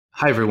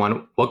Hi,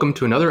 everyone. Welcome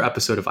to another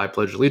episode of I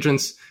Pledge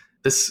Allegiance.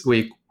 This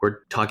week,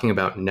 we're talking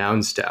about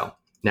Nouns DAO.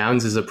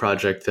 Nouns is a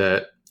project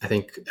that I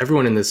think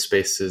everyone in this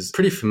space is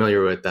pretty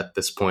familiar with at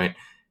this point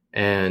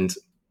and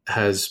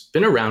has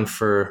been around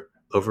for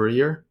over a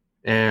year.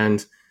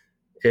 And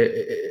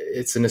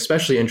it's an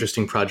especially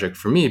interesting project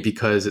for me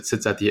because it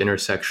sits at the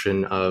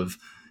intersection of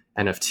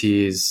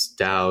NFTs,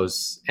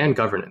 DAOs, and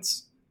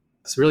governance.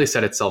 It's really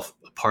set itself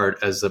apart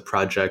as a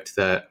project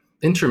that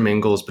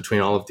intermingles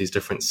between all of these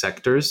different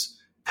sectors,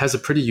 has a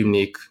pretty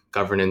unique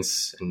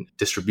governance and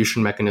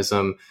distribution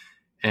mechanism.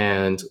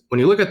 And when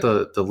you look at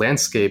the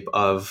landscape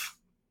of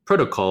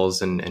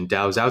protocols and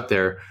DAOs out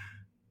there,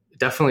 it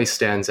definitely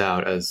stands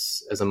out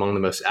as among the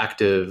most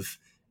active,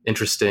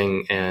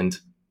 interesting, and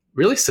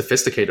really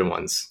sophisticated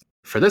ones.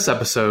 For this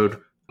episode,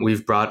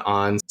 we've brought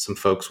on some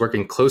folks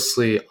working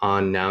closely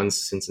on Nouns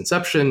since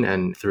inception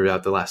and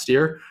throughout the last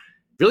year,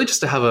 really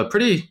just to have a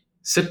pretty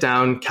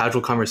sit-down,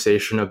 casual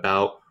conversation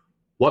about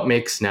what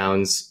makes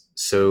Nouns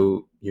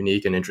so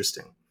unique and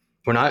interesting.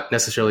 We're not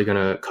necessarily going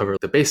to cover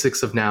the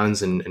basics of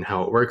Nouns and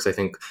how it works. I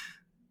think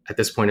at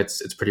this point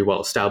it's pretty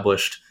well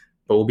established,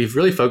 but we'll be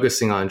really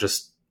focusing on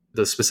just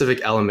the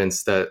specific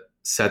elements that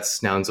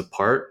sets Nouns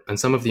apart and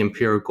some of the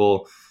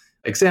empirical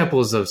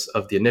examples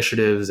of the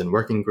initiatives and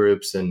working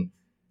groups and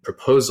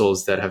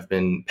proposals that have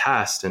been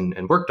passed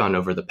and worked on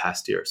over the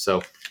past year.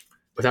 So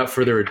without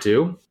further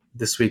ado,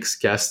 this week's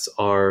guests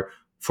are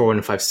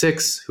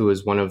 4156, who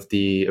is one of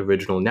the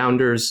original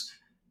Nounders,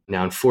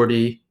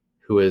 Noun40,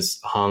 who is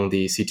Hong,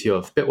 the CTO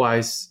of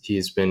Bitwise.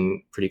 He's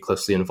been pretty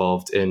closely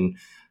involved in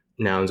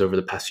Nouns over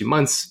the past few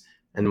months.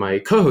 And my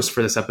co-host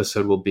for this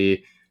episode will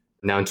be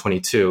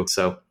Noun22.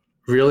 So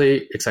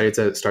really excited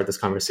to start this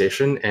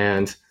conversation.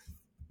 And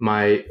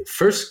my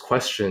first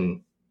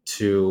question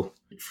to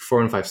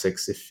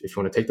 4156, if you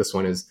want to take this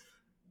one, is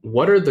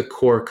what are the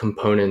core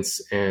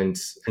components and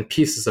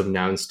pieces of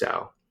Nouns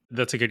DAO?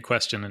 That's a good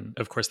question. And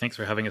of course, thanks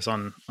for having us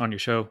on your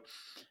show.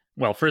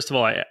 Well, first of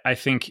all, I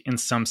think in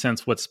some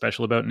sense, what's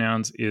special about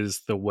Nouns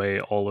is the way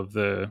all of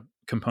the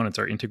components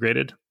are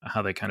integrated,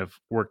 how they kind of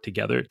work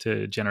together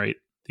to generate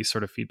these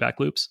sort of feedback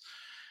loops.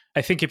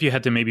 I think if you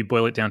had to maybe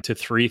boil it down to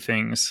three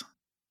things,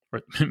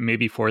 or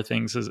maybe four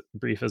things, as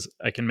brief as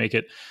I can make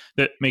it,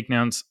 that make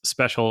Nouns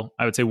special,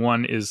 I would say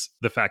one is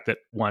the fact that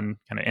one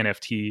kind of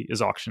NFT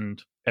is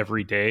auctioned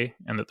every day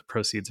and that the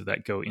proceeds of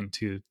that go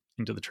into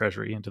the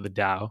treasury, into the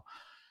DAO.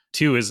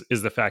 Two is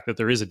the fact that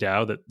there is a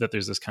DAO, that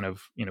there's this kind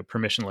of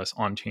permissionless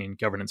on-chain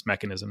governance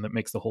mechanism that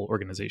makes the whole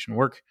organization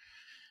work.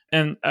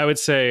 And I would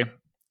say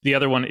the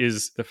other one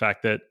is the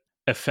fact that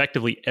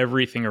effectively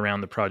everything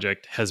around the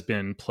project has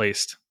been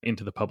placed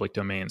into the public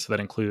domain. So that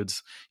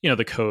includes,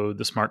 the code,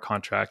 the smart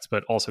contracts,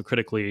 but also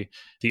critically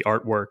the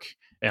artwork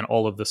and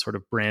all of the sort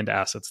of brand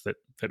assets that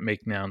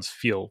make Nouns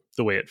feel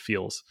the way it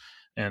feels.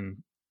 And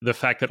the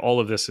fact that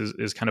all of this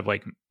is kind of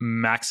like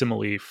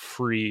maximally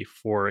free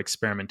for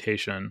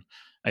experimentation,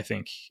 I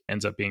think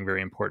ends up being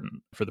very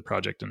important for the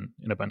project in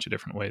a bunch of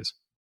different ways.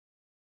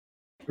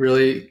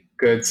 Really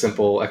good,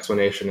 simple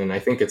explanation. And I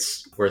think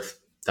it's worth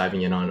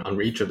diving in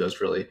on each of those,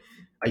 really.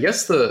 I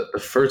guess the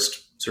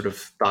first sort of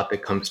thought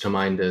that comes to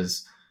mind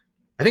is,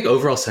 I think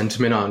overall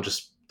sentiment on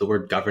just the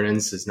word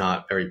governance is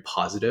not very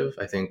positive.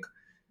 I think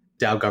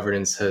DAO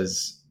governance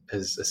has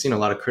seen a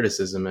lot of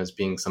criticism as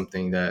being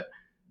something that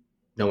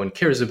no one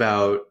cares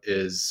about,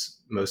 is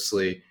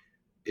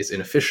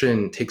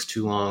inefficient, takes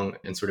too long,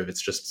 and sort of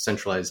it's just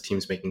centralized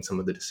teams making some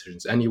of the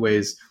decisions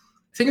anyways.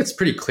 I think it's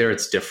pretty clear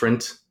it's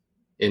different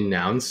in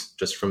Nouns,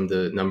 just from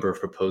the number of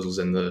proposals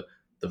and the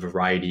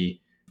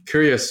variety.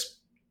 Curious,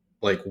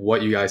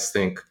 what you guys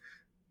think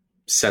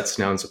sets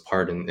Nouns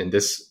apart in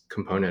this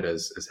component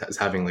as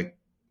having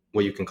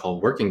what you can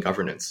call working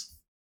governance.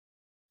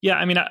 Yeah,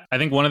 I mean, I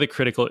think one of the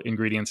critical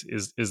ingredients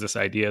is this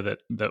idea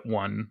that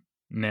one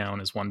noun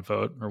is one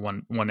vote, or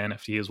one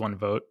NFT is one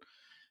vote.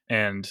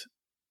 And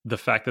the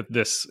fact that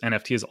this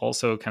NFT is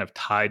also kind of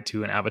tied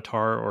to an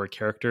avatar or a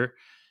character,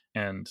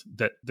 and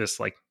that this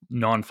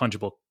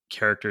non-fungible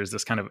character is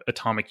this kind of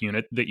atomic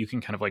unit that you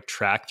can kind of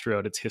track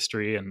throughout its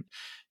history and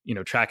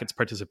track its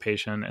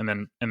participation,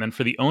 and then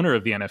for the owner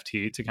of the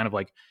NFT to kind of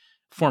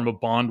form a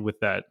bond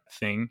with that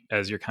thing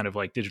as your kind of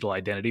digital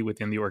identity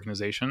within the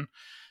organization.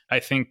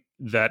 I think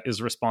that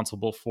is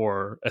responsible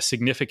for a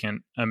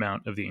significant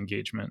amount of the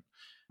engagement.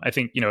 I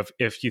think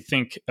if you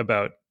think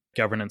about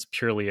governance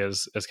purely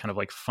as kind of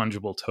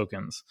fungible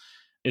tokens,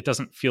 it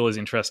doesn't feel as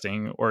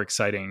interesting or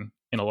exciting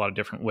in a lot of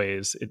different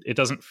ways. It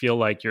doesn't feel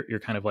like you're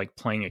kind of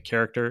playing a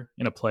character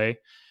in a play.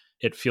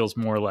 It feels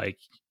more like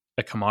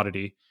a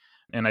commodity.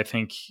 And I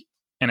think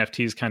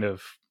NFTs kind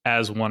of,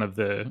 as one of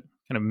the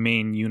kind of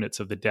main units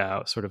of the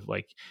DAO, sort of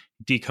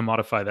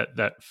decommodify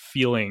that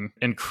feeling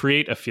and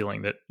create a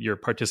feeling that you're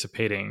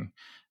participating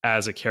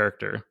as a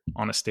character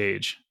on a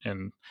stage.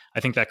 And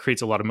I think that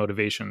creates a lot of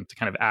motivation to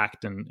kind of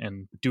act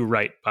and do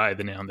right by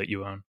the noun that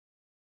you own.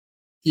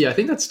 Yeah, I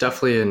think that's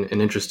definitely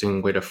an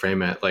interesting way to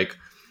frame it.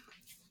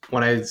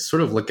 When I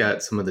sort of look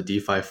at some of the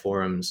DeFi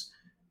forums,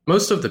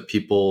 most of the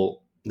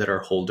people that are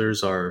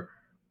holders are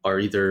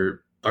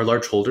either are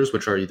large holders,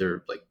 which are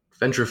either like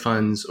venture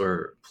funds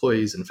or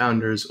employees and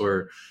founders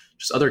or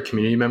just other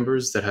community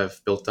members that have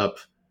built up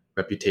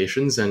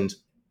reputations. And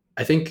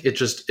I think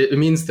it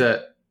means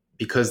that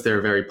because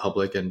they're very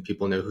public and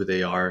people know who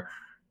they are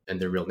and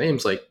their real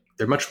names, like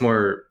they're much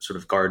more sort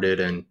of guarded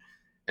and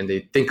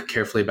they think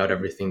carefully about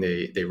everything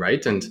they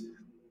write. And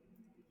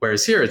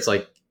whereas here, it's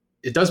like,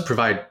 it does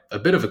provide a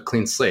bit of a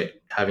clean slate,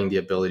 having the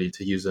ability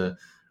to use a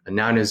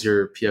noun as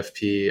your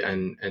PFP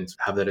and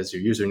have that as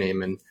your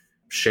username and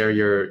share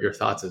your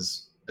thoughts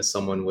as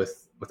someone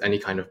with any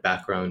kind of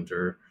background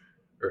or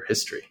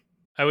history.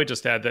 I would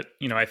just add that,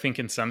 I think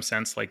in some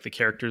sense, like the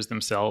characters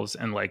themselves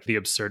and like the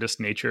absurdist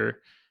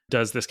nature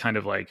does this kind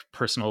of like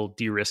personal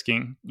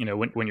de-risking,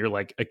 when you're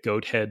like a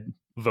goat head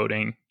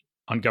voting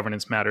on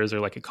governance matters or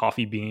like a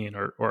coffee bean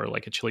or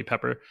like a chili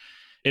pepper.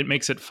 It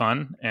makes it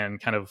fun and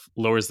kind of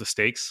lowers the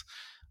stakes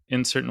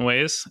in certain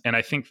ways. And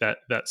I think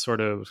that sort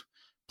of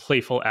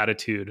playful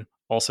attitude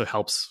also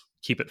helps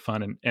keep it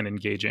fun and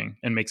engaging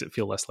and makes it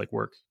feel less like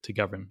work to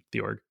govern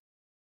the org.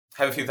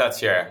 I have a few thoughts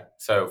here.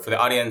 So for the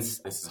audience,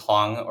 this is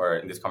Hong, or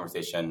in this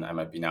conversation, I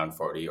might be noun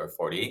 40 or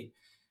 40.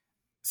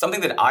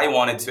 Something that I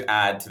wanted to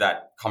add to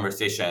that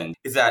conversation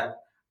is that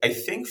I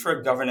think for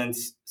a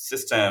governance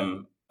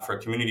system, for a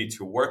community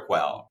to work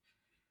well,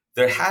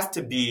 there has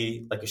to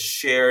be like a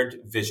shared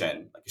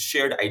vision, like a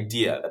shared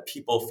idea that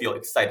people feel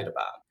excited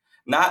about.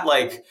 Not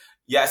like,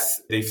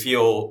 yes, they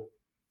feel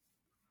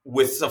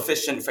with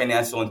sufficient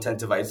financial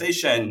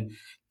incentivization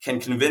can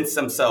convince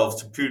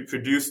themselves to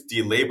produce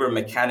the labor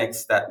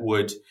mechanics that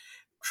would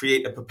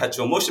create a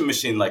perpetual motion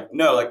machine. Like,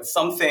 no, like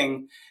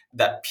something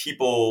that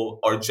people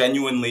are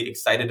genuinely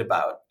excited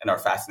about and are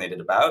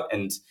fascinated about,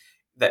 and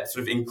that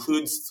sort of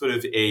includes sort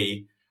of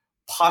a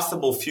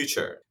possible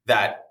future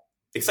that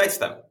excites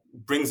them,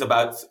 brings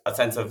about a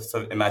sense of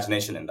sort of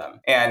imagination in them.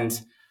 And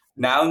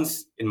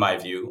nouns, in my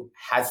view,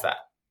 has that.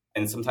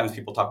 And sometimes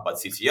people talk about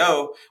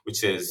CCO,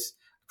 which is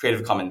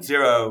Creative Commons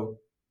Zero,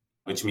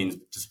 which means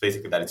just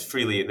basically that it's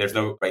freely, there's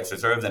no rights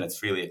reserved and it's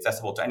freely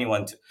accessible to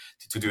anyone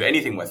to do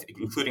anything with,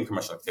 including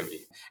commercial activity.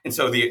 And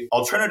so the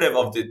alternative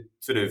of the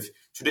sort of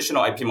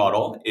traditional IP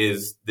model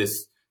is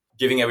this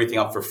giving everything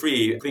up for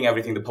free, putting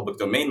everything in the public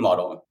domain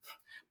model.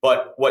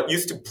 But what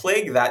used to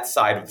plague that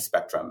side of the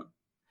spectrum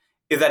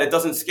is that it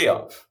doesn't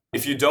scale.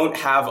 If you don't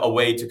have a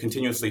way to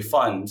continuously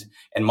fund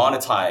and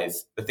monetize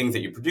the things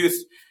that you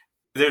produce,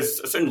 there's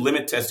a certain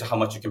limit as to how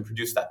much you can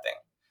produce that thing.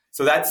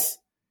 So that's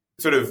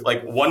sort of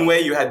like one way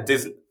you had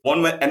Disney,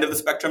 one end of the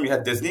spectrum, you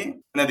had Disney.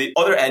 And then the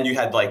other end, you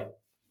had like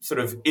sort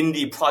of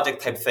indie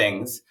project type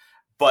things,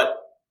 but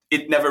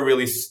it never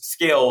really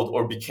scaled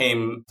or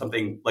became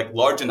something like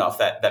large enough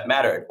that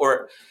mattered,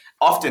 or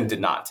often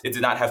did not. It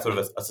did not have sort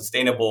of a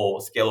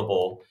sustainable,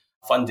 scalable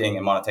funding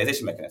and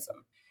monetization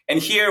mechanism. And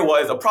here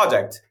was a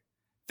project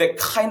that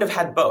kind of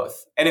had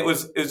both. And it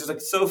was just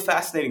like so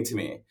fascinating to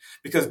me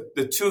because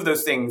the two of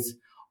those things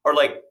are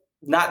like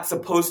not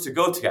supposed to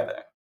go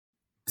together.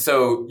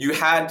 So you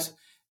had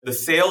the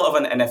sale of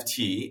an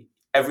NFT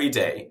every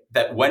day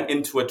that went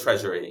into a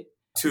treasury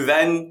to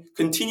then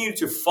continue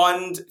to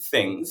fund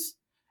things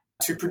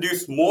to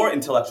produce more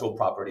intellectual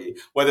property,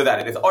 whether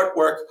that is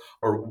artwork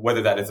or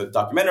whether that is a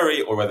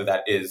documentary or whether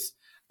that is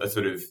a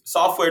sort of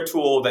software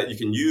tool that you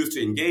can use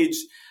to engage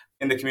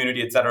in the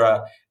community, et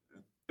cetera.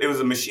 It was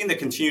a machine that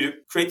continued to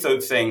create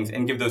those things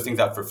and give those things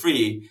out for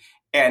free.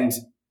 And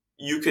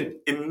you could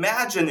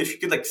imagine, if you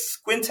could like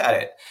squint at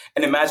it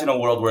and imagine a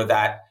world where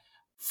that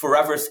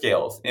forever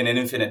scales in an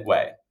infinite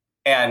way.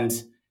 And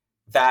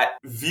that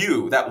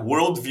view, that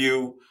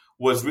worldview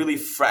was really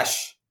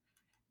fresh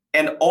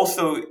and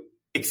also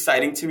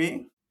exciting to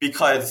me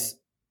because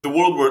the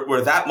world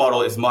where that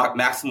model is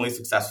maximally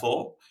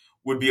successful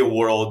would be a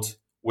world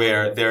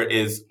where there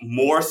is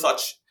more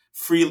such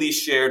freely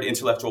shared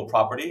intellectual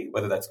property,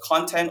 whether that's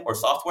content or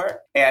software,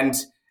 and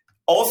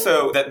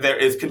also that there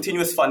is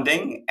continuous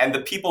funding and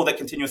the people that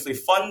continuously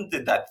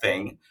funded that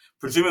thing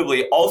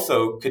presumably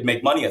also could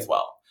make money as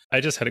well. I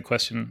just had a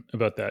question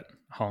about that,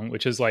 Hong,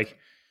 which is like,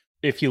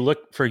 if you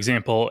look, for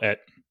example, at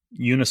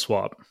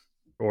Uniswap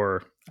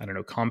or, I don't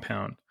know,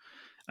 Compound,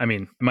 I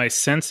mean, my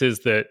sense is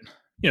that,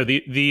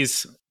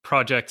 these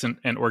projects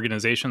and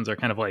organizations are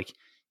kind of like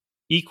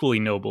equally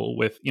noble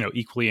with,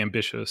 equally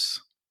ambitious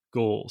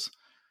goals.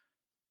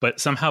 But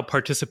somehow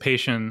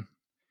participation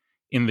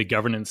in the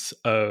governance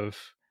of,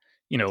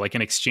 like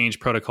an exchange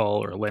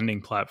protocol or a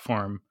lending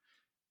platform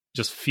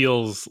just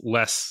feels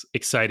less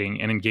exciting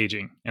and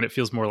engaging, and it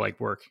feels more like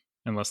work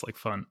and less like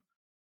fun.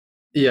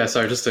 Yeah,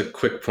 sorry, just a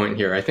quick point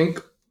here.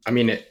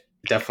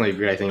 Definitely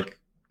agree. I think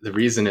the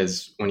reason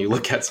is when you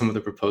look at some of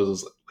the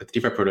proposals with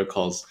DeFi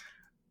protocols,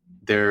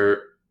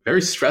 they're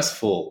very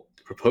stressful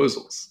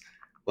proposals.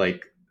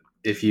 Like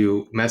if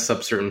you mess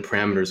up certain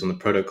parameters on the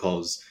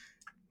protocols,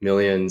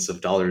 millions of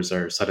dollars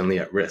are suddenly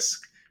at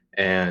risk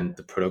and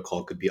the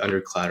protocol could be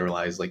under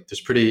collateralized. Like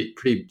there's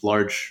pretty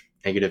large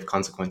negative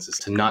consequences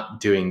to not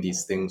doing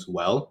these things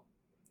well.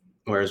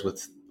 Whereas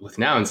with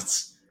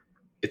nouns,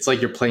 it's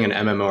like you're playing an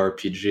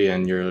MMORPG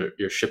and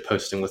you're shit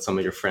posting with some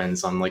of your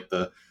friends on like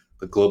the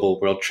global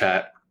world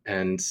chat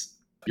and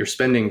you're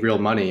spending real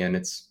money, and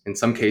it's in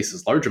some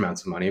cases large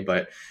amounts of money,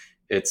 but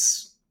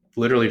it's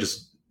literally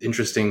just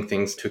interesting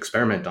things to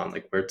experiment on,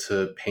 like where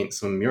to paint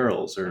some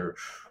murals or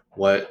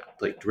what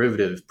like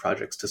derivative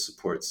projects to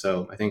support.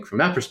 So I think from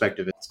that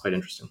perspective, it's quite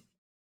interesting.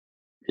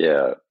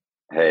 Yeah.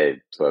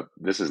 Hey, so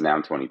this is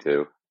Noun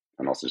 22.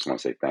 And also just want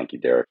to say thank you,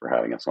 Derek, for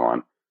having us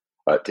on.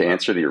 To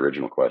answer the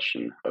original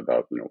question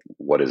about,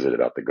 what is it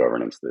about the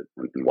governance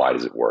and why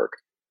does it work?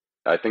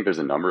 I think there's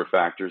a number of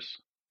factors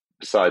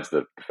besides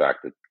the fact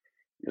that,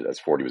 as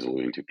Forty was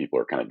alluding to, people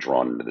are kind of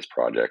drawn into this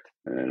project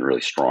in a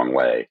really strong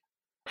way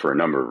for a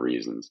number of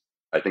reasons.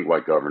 I think why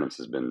governance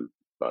has been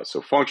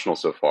so functional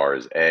so far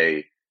is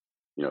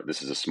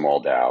this is a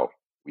small DAO.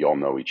 We all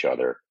know each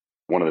other.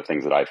 One of the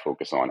things that I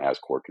focus on as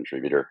core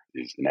contributor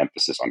is an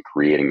emphasis on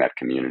creating that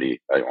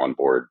community. I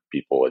onboard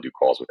people. I do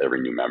calls with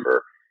every new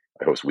member.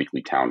 I host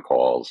weekly town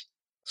calls.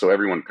 So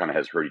everyone kind of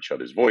has heard each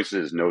other's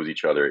voices, knows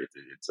each other.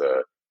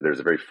 There's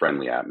a very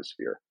friendly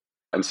atmosphere.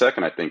 And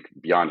second, I think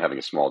beyond having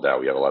a small DAO,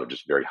 we have a lot of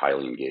just very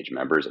highly engaged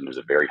members, and there's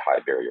a very high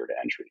barrier to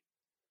entry.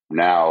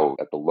 Now,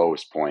 at the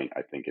lowest point,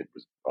 I think it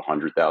was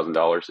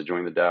 $100,000 to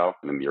join the DAO.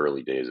 And in the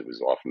early days, it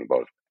was often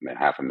above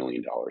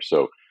 $500,000.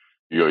 So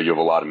you have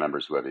a lot of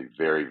members who have a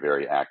very,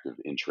 very active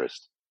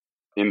interest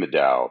in the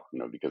DAO,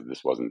 because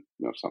this wasn't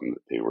something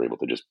that they were able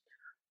to just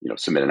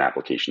submit an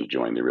application to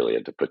join. They really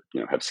had to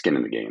have skin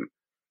in the game.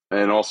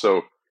 And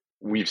also,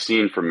 we've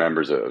seen from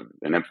members an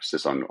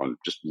emphasis on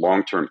just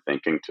long-term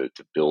thinking to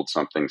build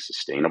something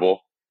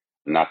sustainable,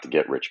 not to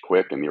get rich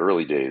quick. In the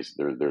early days,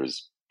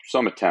 there's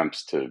some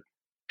attempts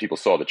people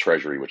saw the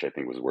treasury, which I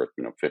think was worth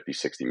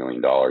 $50-60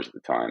 million at the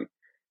time,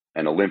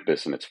 and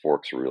Olympus and its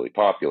forks were really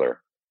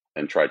popular,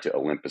 and tried to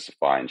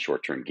Olympusify and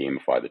short-term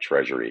gamify the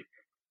treasury,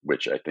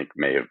 which I think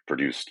may have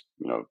produced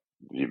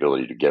the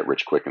ability to get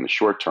rich quick in the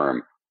short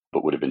term,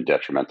 but would have been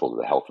detrimental to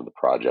the health of the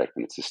project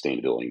and its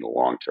sustainability in the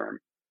long term.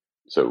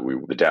 So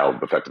the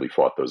DAO effectively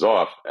fought those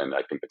off, and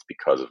I think it's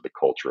because of the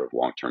culture of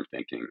long-term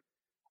thinking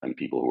and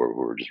people who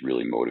are just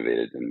really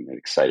motivated and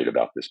excited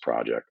about this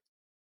project.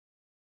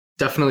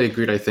 Definitely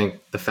agreed. I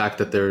think the fact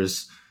that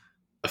there's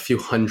a few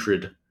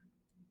hundred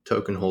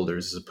token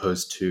holders as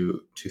opposed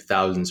to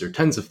thousands or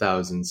tens of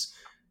thousands,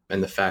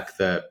 and the fact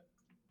that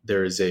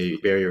there is a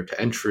barrier to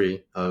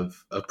entry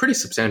of a pretty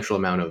substantial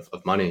amount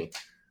of money,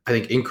 I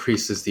think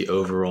increases the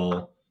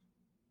overall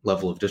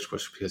level of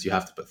discourse because you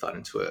have to put thought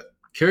into it.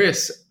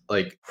 Curious,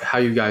 like how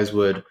you guys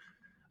would,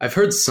 I've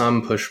heard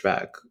some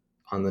pushback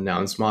on the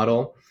Nouns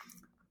model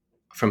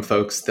from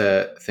folks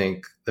that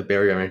think the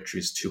barrier of entry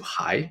is too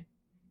high.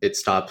 It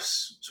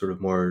stops sort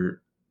of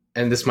more,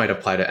 and this might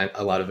apply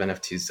to a lot of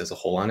NFTs as a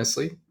whole,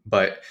 honestly,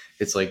 but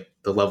it's like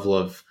the level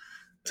of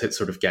to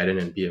sort of get in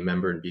and be a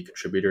member and be a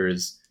contributor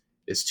is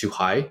too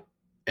high.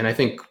 And I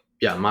think,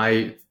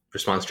 my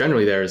response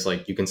generally there is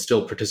like, you can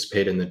still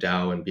participate in the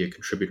DAO and be a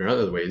contributor in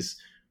other ways,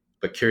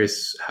 but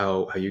curious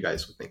how you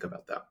guys would think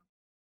about that.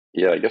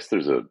 Yeah, I guess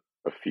there's a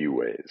few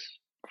ways.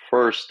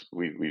 First,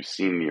 we've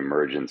seen the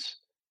emergence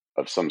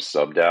of some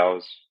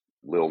sub-DAOs.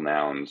 Lil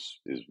Nouns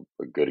is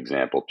a good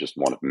example, just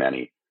one of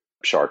many.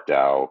 Shark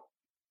DAO,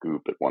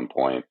 Goop at one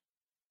point,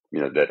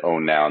 that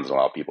own nouns and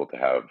allow people to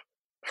have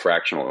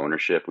fractional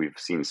ownership. We've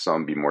seen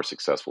some be more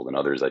successful than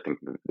others. I think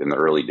in the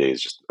early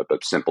days, just a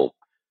simple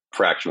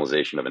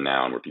fractionalization of a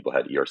noun where people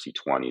had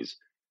ERC20s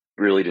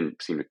really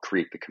didn't seem to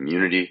create the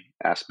community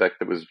aspect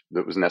that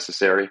was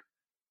necessary.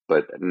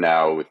 But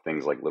now with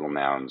things like Little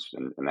Nouns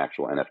and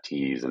actual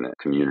NFTs and a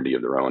community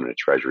of their own and a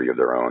treasury of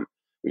their own,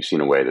 we've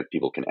seen a way that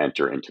people can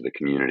enter into the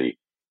community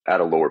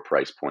at a lower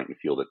price point and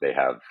feel that they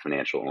have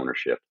financial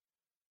ownership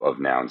of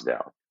Nouns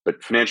DAO.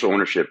 But financial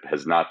ownership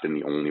has not been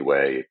the only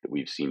way that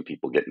we've seen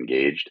people get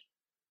engaged.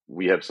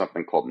 We have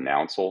something called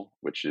Nouncil,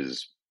 which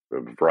is a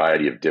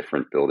variety of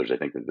different builders. I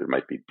think that there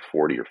might be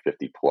 40 or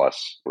 50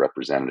 plus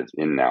representatives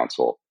in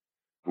Nouncil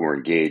who are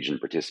engaged and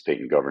participate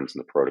in governance in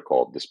the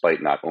protocol,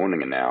 despite not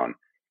owning a noun.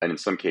 And in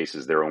some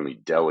cases, they're only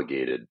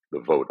delegated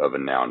the vote of a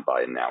noun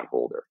by a noun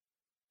holder.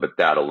 But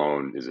that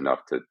alone is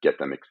enough to get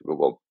them,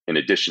 in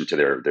addition to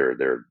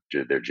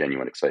their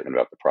genuine excitement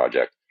about the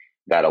project,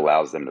 that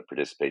allows them to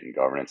participate in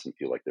governance and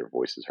feel like their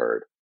voice is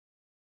heard.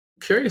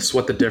 Curious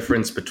what the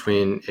difference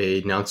between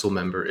a Nouncil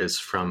member is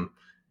from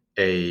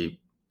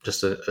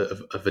just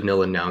a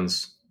vanilla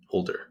nouns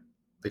holder.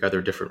 Like, are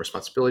there different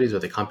responsibilities? Are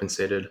they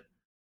compensated?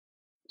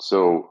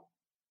 So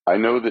I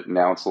know that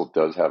Nouncil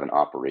does have an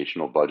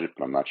operational budget,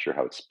 but I'm not sure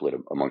how it's split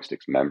amongst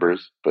its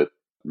members. But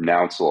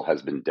Nouncil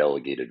has been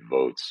delegated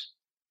votes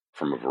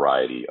from a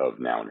variety of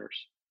nouners.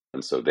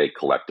 And so they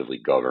collectively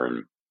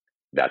govern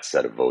that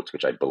set of votes,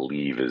 which I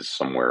believe is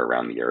somewhere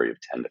around the area of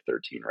 10 to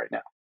 13 right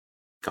now.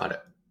 Got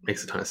it.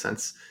 Makes a ton of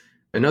sense.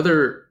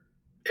 Another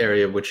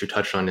area which you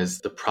touched on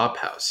is the prop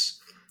house.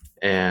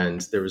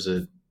 And there was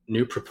a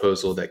new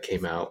proposal that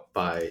came out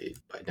by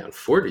Noun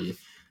 40,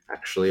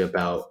 actually,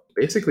 about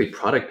basically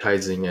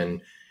productizing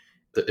and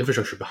the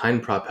infrastructure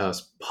behind prop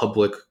house,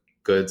 public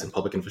goods and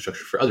public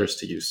infrastructure for others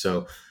to use.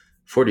 So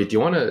 40, do you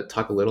want to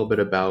talk a little bit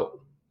about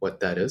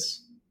what that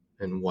is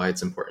and why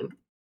it's important?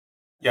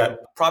 Yeah,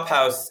 Prop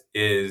House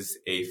is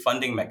a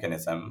funding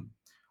mechanism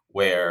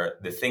where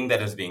the thing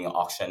that is being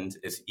auctioned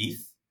is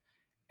ETH,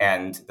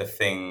 and the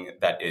thing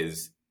that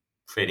is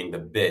creating the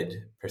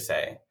bid, per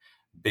se,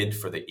 bid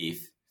for the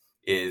ETH,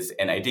 is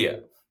an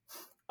idea,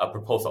 a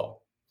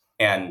proposal.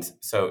 And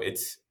so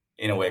it's,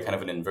 in a way, kind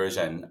of an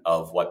inversion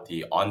of what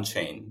the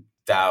on-chain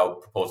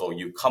DAO proposal,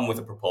 you come with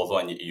a proposal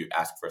and you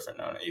ask for a certain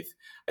amount of ETH.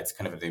 It's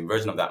kind of the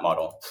inversion of that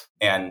model.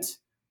 And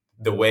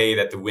the way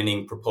that the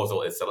winning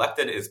proposal is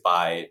selected is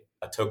by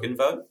a token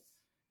vote.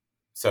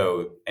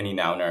 So any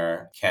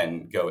Nouner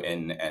can go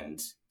in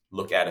and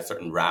look at a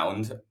certain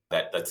round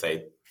that, let's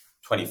say,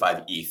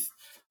 25 ETH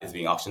is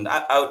being auctioned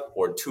out,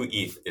 or 2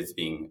 ETH is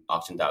being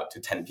auctioned out to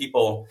 10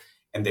 people,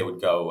 and they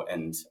would go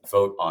and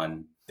vote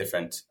on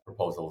different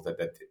proposals that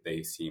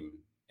they seem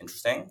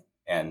interesting,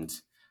 and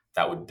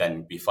that would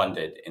then be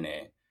funded in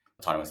an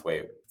autonomous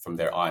way from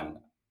there on.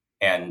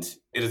 And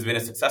it has been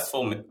a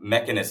successful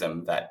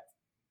mechanism that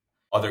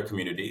other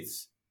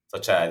communities,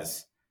 such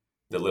as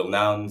the Lil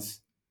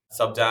Nouns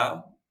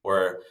SubDAO,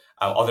 or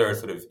other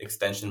sort of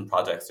extension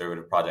projects,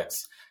 derivative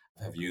projects,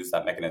 have used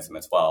that mechanism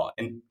as well.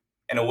 And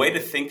a way to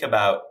think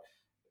about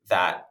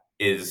that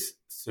is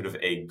sort of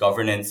a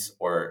governance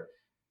or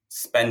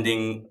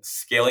spending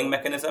scaling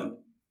mechanism.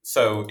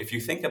 So if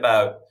you think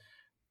about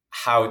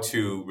how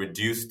to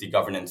reduce the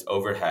governance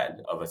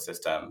overhead of a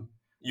system,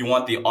 you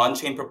want the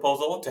on-chain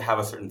proposal to have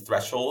a certain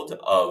threshold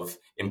of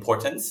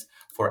importance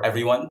for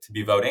everyone to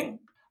be voting.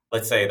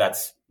 Let's say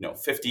that's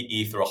 50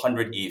 ETH or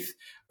 100 ETH.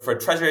 For a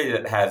treasury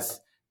that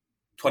has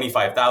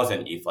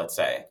 25,000 ETH, let's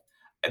say,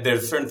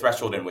 there's a certain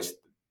threshold in which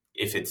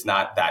if it's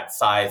not that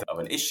size of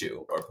an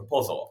issue or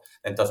proposal,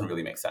 then it doesn't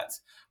really make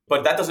sense.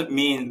 But that doesn't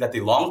mean that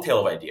the long tail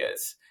of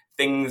ideas,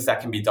 things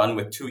that can be done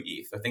with 2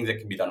 ETH or things that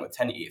can be done with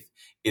 10 ETH,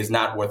 is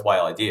not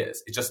worthwhile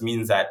ideas. It just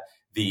means that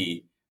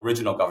the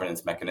original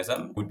governance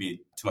mechanism would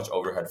be too much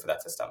overhead for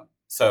that system.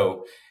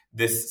 So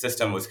this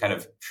system was kind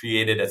of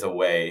created as a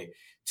way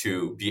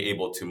to be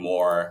able to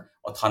more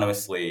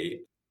autonomously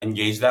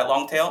engage that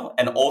long tail,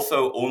 and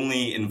also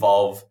only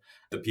involve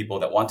the people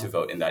that want to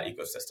vote in that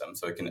ecosystem.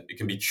 So it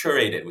can be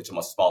curated with a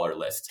much smaller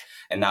list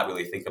and not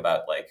really think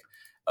about like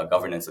a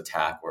governance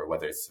attack or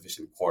whether it's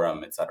sufficient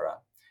quorum, etc.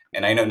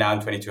 And I know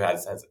Noun22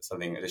 has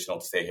something additional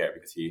to say here,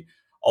 because he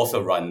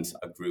also runs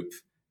a group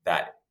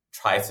that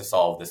tries to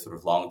solve this sort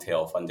of long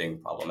tail funding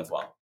problem as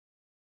well.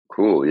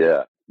 Cool.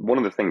 Yeah. One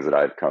of the things that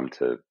I've come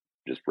to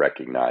just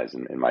recognize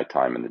in my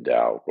time in the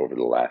DAO over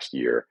the last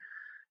year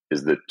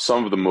is that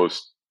some of the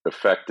most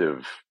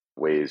effective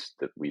ways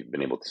that we've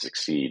been able to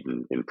succeed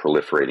in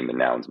proliferating the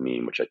Nouns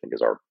meme, which I think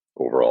is our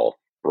overall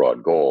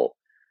broad goal,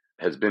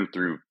 has been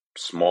through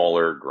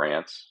smaller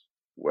grants,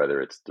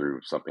 whether it's through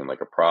something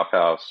like a Prop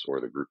House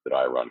or the group that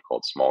I run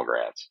called Small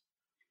Grants.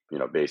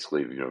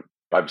 Basically,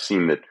 I've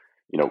seen that,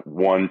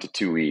 1 to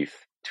 2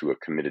 ETH to a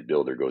committed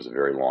builder goes a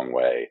very long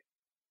way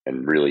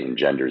and really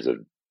engenders a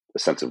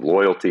sense of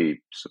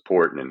loyalty,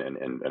 support,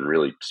 and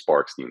really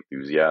sparks the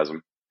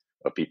enthusiasm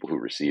of people who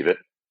receive it.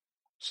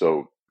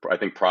 So I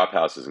think Prop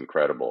House is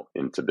incredible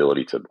in its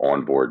ability to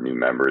onboard new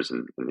members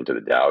and into the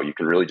DAO. You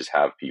can really just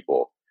have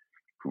people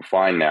who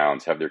find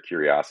Nouns, have their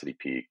curiosity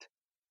piqued,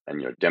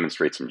 and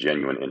demonstrate some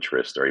genuine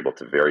interest, are able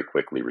to very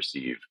quickly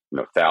receive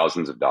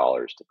thousands of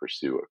dollars to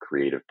pursue a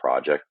creative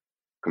project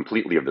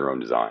completely of their own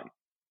design.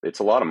 It's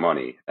a lot of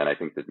money, and I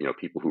think that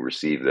people who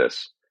receive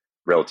this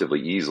relatively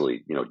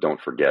easily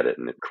don't forget it,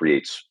 and it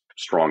creates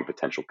strong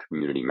potential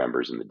community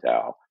members in the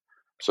DAO.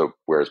 So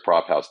whereas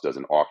Prop House does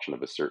an auction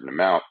of a certain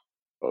amount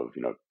of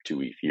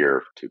 2 ETH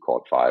here to call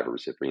it 5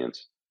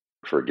 recipients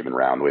for a given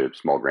round, the way that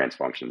Small Grants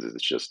functions is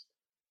it's just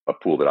a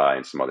pool that I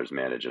and some others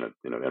manage in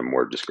a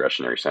more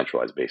discretionary,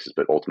 centralized basis,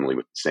 but ultimately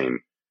with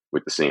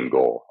the same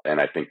goal. And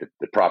I think that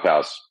the Prop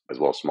House as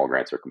well as Small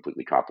Grants are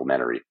completely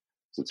complementary,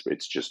 since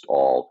it's just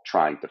all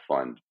trying to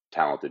fund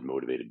talented,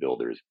 motivated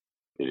builders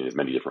in as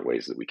many different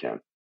ways that we can.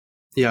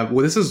 Yeah,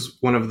 well, this is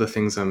one of the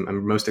things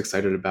I'm most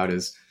excited about,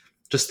 is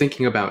just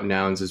thinking about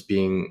Nouns as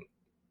being,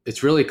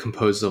 it's really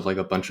composed of like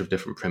a bunch of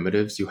different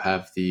primitives. You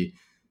have the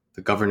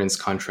governance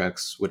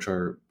contracts, which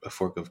are a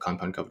fork of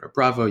Compound Governor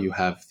Bravo. You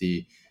have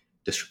the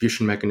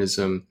distribution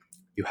mechanism.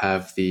 You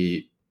have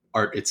the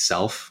art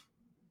itself,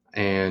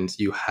 and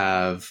you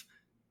have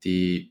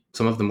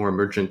some of the more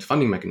emergent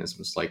funding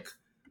mechanisms like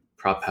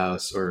Prop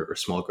House or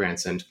Small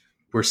Grants. And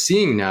we're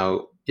seeing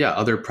now,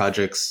 other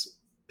projects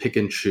pick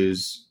and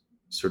choose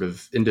sort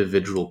of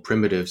individual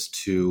primitives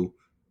to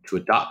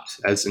adopt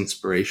as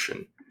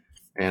inspiration.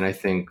 And I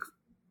think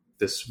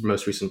this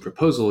most recent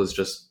proposal is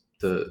just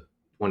the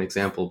one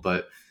example,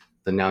 but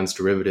the Nouns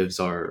derivatives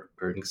are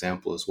an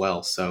example as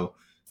well. So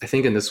I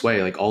think in this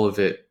way, like all of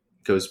it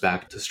goes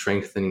back to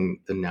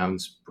strengthening the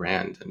Nouns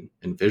brand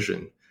and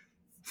vision.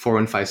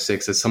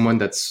 4156, as someone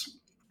that's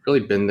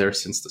really been there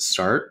since the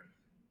start,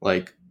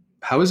 like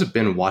how has it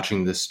been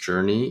watching this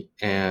journey,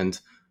 and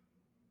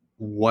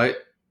what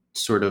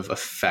sort of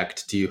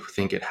effect do you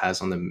think it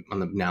has on the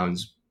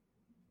Nouns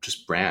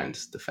just brand,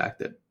 the fact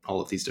that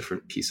all of these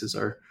different pieces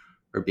are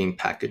being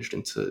packaged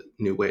into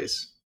new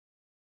ways?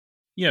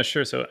 Yeah,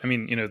 sure. So, I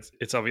mean,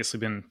 it's obviously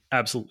been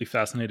absolutely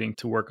fascinating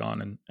to work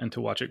on and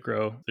to watch it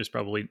grow. There's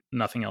probably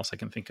nothing else I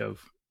can think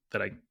of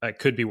that I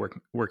could be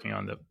working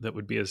on that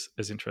would be as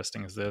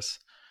interesting as this.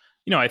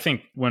 I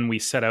think when we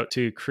set out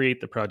to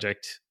create the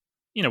project,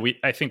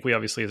 I think we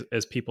obviously,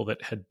 as people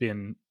that had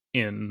been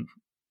in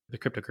the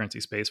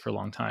cryptocurrency space for a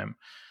long time,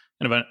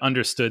 kind of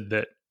understood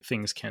that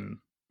things can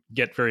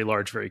get very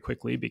large very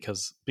quickly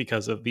because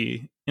of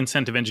the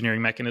incentive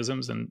engineering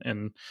mechanisms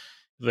and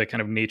the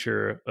kind of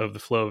nature of the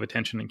flow of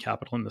attention and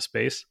capital in the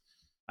space.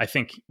 I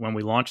think when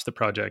we launched the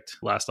project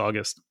last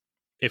August,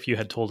 if you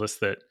had told us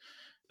that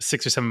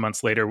 6 or 7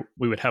 months later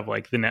we would have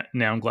like the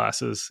Noun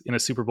glasses in a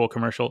Super Bowl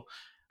commercial,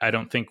 I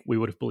don't think we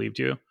would have believed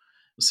you.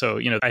 So,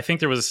 I think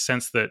there was a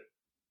sense that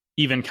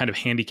even kind of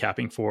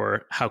handicapping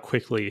for how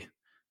quickly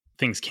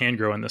things can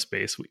grow in the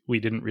space, we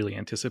didn't really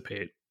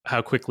anticipate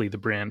how quickly the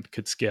brand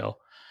could scale.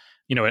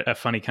 A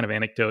funny kind of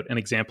anecdote, an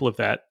example of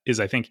that is,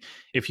 I think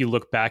if you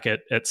look back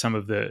at some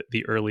of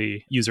the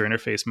early user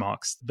interface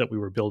mocks that we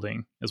were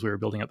building as we were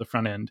building out the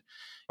front end,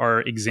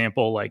 our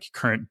example, like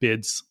current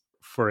bids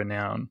for a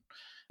noun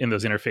in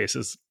those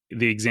interfaces,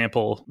 the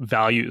example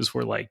values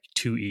were like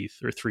 2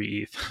 ETH or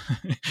 3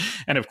 ETH.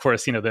 And of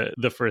course,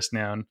 the first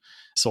noun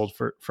sold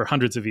for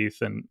hundreds of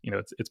ETH, and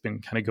it's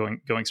been kind of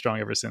going strong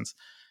ever since.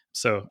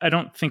 So I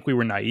don't think we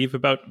were naive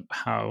about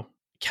how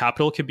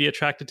capital could be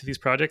attracted to these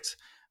projects,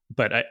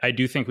 but I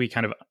do think we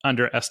kind of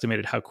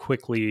underestimated how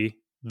quickly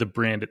the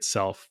brand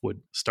itself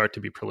would start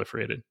to be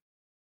proliferated.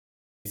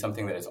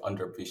 Something that is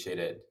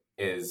underappreciated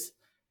is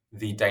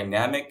the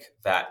dynamic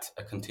that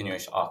a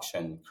continuous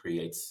auction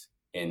creates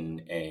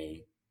in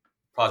a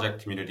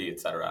project, community,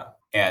 etc.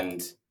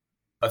 And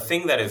a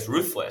thing that is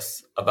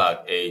ruthless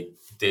about a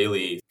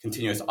daily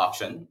continuous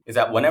auction is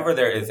that whenever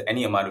there is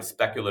any amount of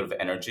speculative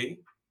energy,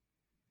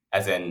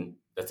 as in,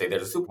 let's say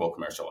there's a Super Bowl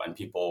commercial and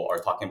people are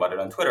talking about it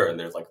on Twitter and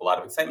there's like a lot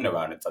of excitement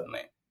around it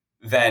suddenly,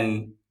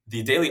 then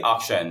the daily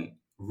auction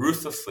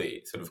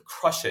ruthlessly sort of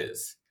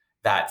crushes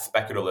that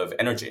speculative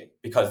energy,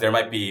 because there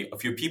might be a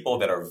few people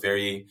that are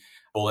very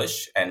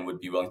bullish and would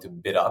be willing to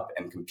bid up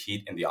and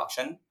compete in the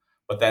auction,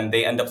 but then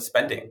they end up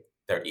spending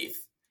their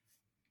ETH.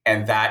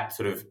 And that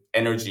sort of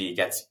energy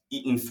gets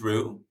eaten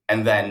through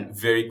and then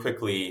very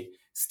quickly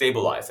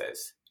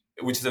stabilizes,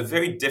 which is a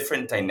very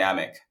different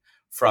dynamic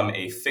from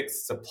a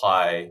fixed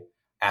supply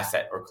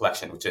asset or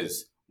collection, which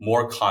is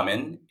more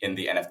common in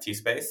the NFT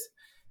space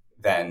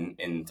than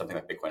in something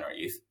like Bitcoin or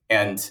ETH.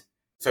 And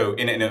so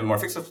in a more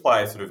fixed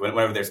supply, sort of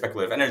whenever there's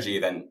speculative energy,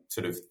 then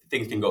sort of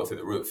things can go through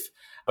the roof.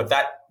 But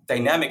that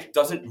dynamic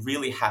doesn't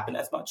really happen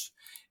as much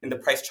in the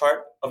price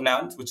chart of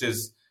nouns, which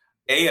is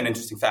A, an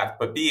interesting fact,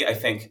 but B, I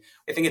think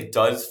it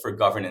does for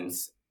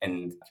governance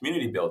and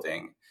community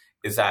building,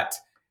 is that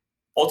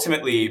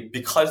ultimately,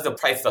 because the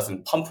price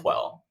doesn't pump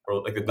well,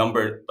 or like the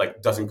number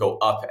like doesn't go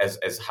up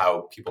as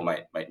how people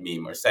might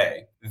meme or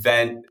say,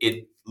 then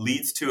it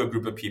leads to a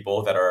group of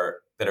people that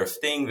are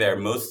staying there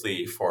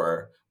mostly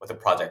for what the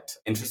project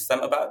interests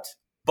them about.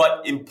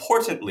 But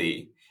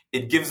importantly,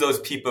 it gives those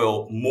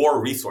people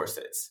more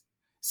resources.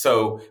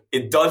 So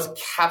it does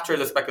capture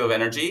the speculative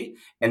energy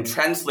and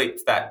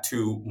translates that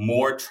to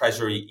more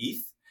treasury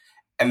ETH.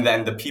 And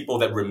then the people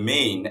that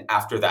remain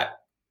after that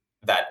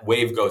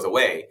wave goes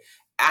away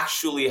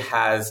actually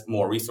has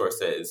more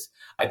resources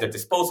at their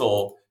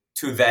disposal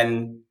to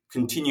then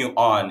continue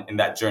on in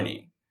that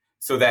journey.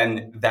 So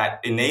then that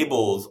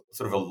enables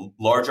sort of a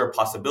larger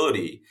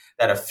possibility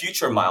that a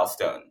future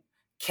milestone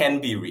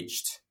can be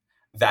reached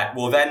that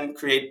will then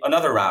create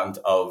another round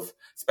of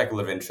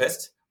speculative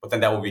interest, but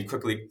then that will be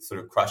quickly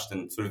sort of crushed.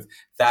 And sort of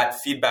that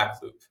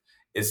feedback loop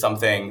is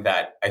something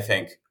that I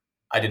think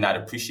I did not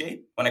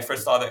appreciate when I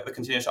first saw the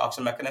continuous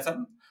auction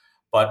mechanism,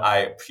 but I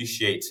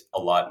appreciate a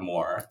lot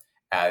more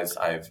as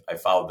I've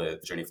followed the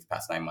journey for the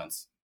past 9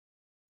 months.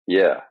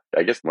 Yeah,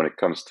 I guess when it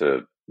comes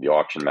to the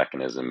auction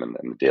mechanism and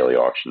the daily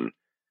auction,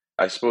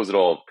 I suppose it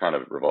all kind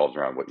of revolves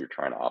around what you're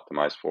trying to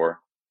optimize for.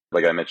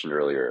 Like I mentioned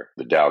earlier,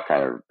 the DAO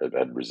kind of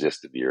had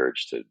resisted the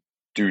urge to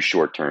do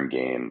short-term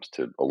games,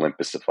 to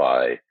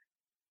Olympusify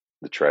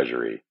the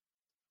treasury.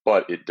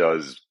 But it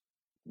does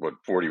what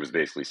 40 was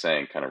basically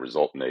saying, kind of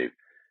result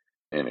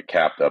in a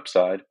capped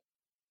upside.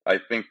 I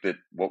think that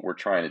what we're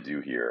trying to do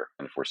here,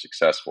 and if we're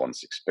successful in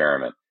this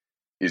experiment,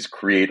 is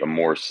create a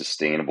more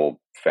sustainable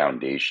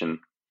foundation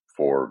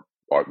for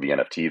the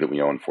NFT that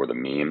we own, for the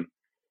meme,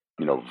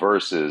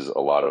 versus a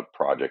lot of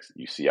projects that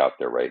you see out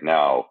there right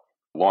now,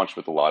 launched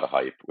with a lot of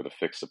hype, with a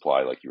fixed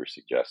supply, like you were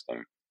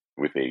suggesting,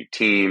 with a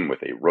team,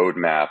 with a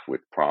roadmap, with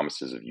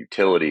promises of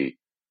utility.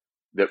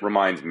 That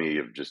reminds me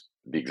of just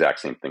the exact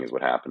same thing as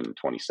what happened in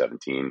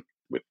 2017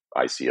 with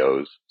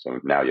ICOs. So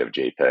now you have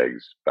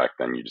JPEGs. Back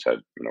then you just had,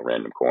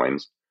 random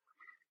coins.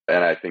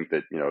 And I think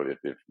that,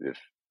 if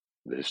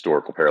the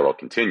historical parallel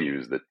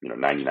continues, that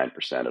 99%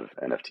 of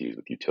NFTs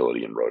with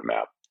utility and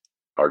roadmap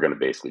are going to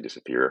basically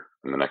disappear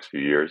in the next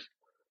few years,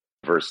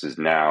 versus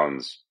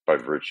nouns, by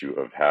virtue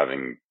of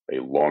having a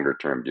longer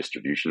term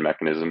distribution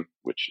mechanism,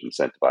 which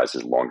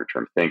incentivizes longer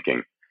term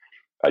thinking,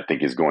 I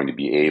think is going to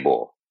be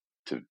able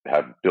to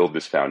build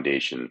this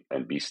foundation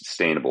and be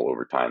sustainable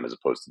over time, as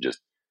opposed to just,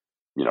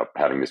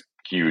 having this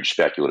huge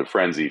speculative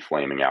frenzy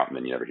flaming out and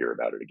then you never hear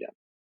about it again.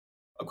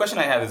 A question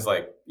I have is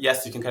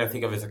yes, you can kind of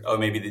think of it as oh,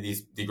 maybe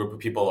the group of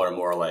people are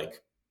more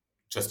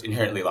just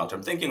inherently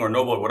long-term thinking or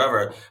noble or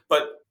whatever.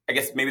 But I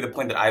guess maybe the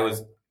point that I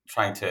was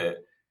trying to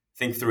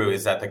think through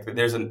is that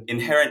there's an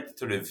inherent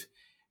sort of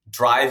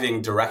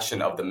driving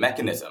direction of the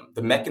mechanism.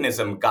 The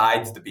mechanism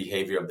guides the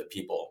behavior of the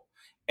people,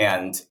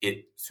 and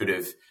it sort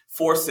of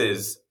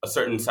forces a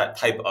certain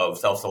type of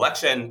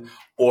self-selection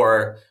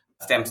or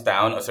stamps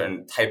down a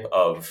certain type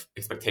of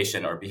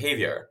expectation or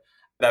behavior.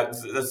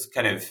 That's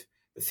kind of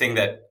the thing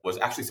that was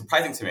actually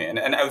surprising to me.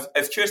 And I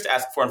was curious to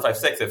ask 4 and 5,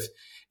 6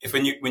 if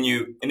when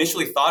you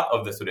initially thought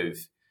of the sort of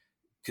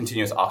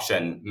continuous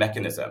auction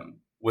mechanism,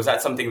 was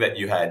that something that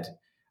you had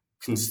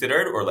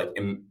considered, or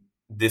in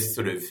this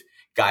sort of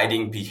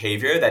guiding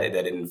behavior that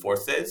it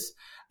enforces?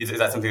 Is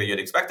that something that you had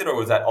expected, or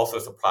was that also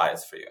a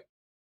surprise for you?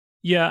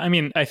 Yeah, I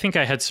mean, I think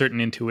I had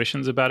certain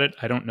intuitions about it.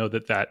 I don't know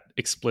that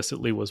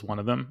explicitly was one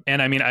of them. And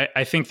I mean,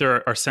 I think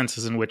there are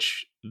senses in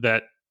which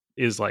that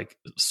is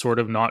sort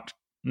of not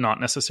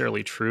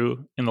necessarily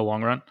true in the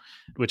long run,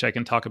 which I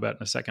can talk about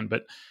in a second.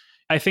 But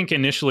I think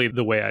initially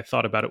the way I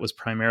thought about it was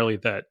primarily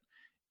that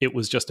it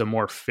was just a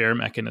more fair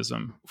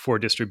mechanism for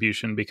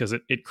distribution, because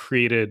it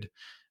created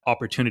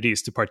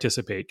opportunities to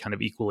participate kind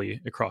of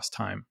equally across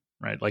time,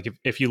 right?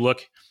 If you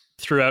look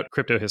throughout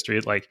crypto history,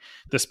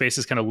 the space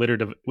is kind of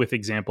littered with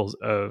examples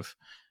of,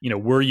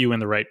 were you in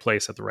the right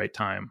place at the right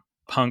time?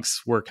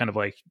 Punks were kind of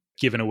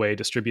given away,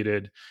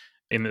 distributed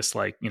in this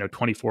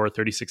 24 or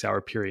 36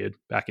 hour period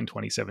back in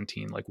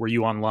 2017. Were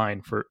you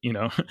online for,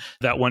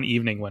 that one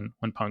evening when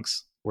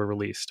punks were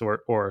released,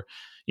 or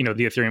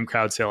the Ethereum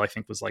crowd sale, I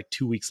think, was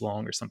 2 weeks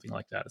long or something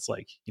like that. It's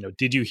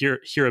did you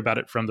hear about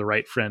it from the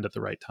right friend at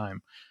the right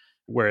time?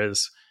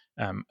 Whereas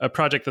a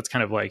project that's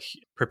kind of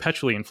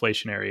perpetually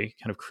inflationary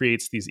kind of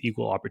creates these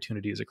equal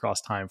opportunities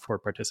across time for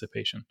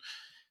participation.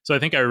 So I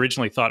think I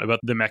originally thought about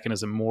the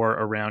mechanism more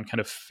around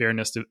kind of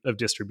fairness of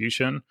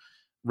distribution,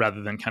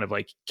 rather than kind of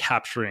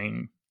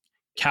capturing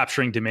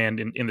demand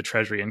in the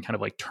treasury and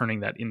kind of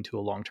turning that into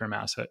a long-term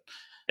asset.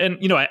 And,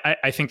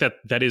 I think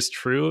that is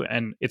true.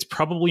 And it's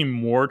probably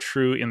more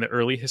true in the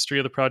early history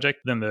of the project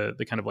than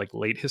the kind of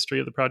late history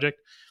of the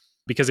project.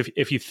 Because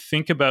if you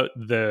think about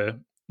the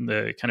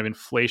kind of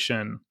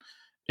inflation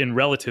in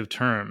relative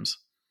terms,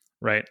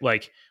 right?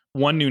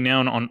 One new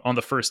noun on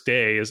the first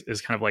day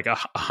is kind of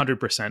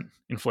 100%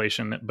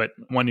 inflation, but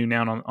one new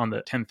noun on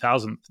the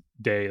 10,000th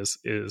day is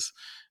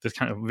this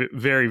kind of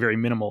very, very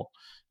minimal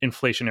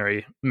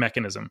inflationary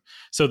mechanism.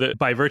 So that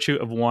by virtue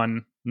of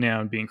one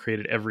noun being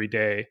created every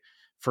day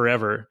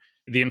forever,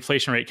 the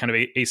inflation rate kind of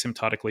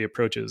asymptotically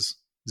approaches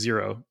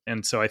zero.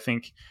 And so I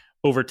think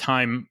over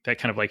time, that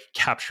kind of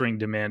capturing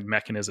demand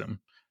mechanism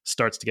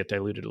starts to get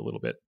diluted a little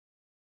bit.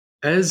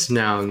 As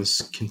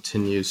nouns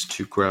continues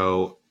to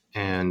grow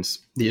and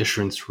the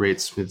issuance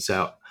rate smooths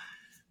out,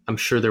 I'm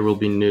sure there will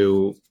be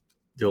new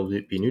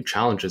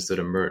challenges that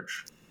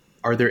emerge.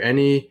 Are there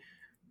any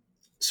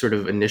sort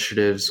of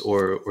initiatives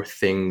or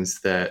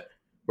things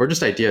or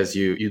just ideas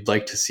you'd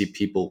like to see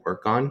people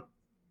work on?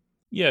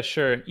 Yeah,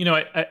 sure.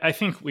 I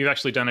think we've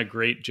actually done a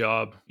great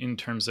job in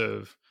terms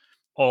of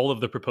all of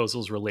the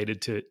proposals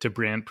related to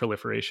brand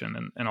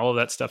proliferation, and all of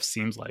that stuff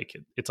seems like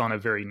it's on a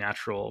very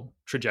natural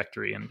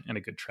trajectory and a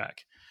good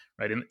track,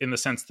 right? In the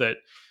sense that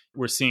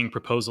we're seeing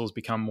proposals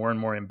become more and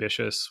more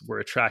ambitious. We're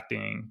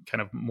attracting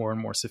kind of more and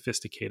more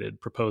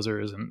sophisticated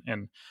proposers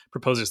and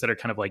proposers that are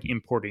kind of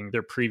importing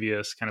their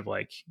previous kind of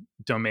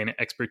domain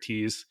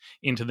expertise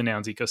into the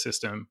Nouns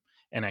ecosystem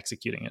and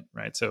executing it,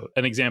 right? So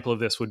an example of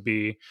this would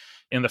be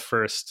in the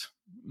first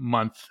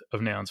month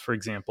of Nouns, for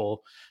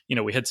example,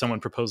 we had someone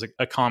propose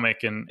a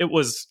comic, and it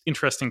was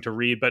interesting to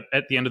read, but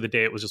at the end of the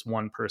day, it was just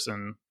one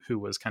person who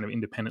was kind of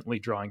independently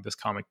drawing this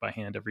comic by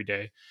hand every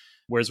day.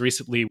 Whereas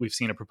recently we've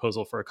seen a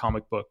proposal for a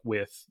comic book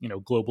with,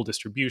 global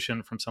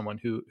distribution from someone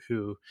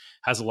who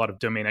has a lot of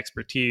domain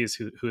expertise,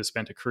 who has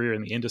spent a career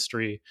in the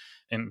industry,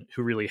 and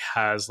who really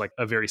has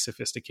a very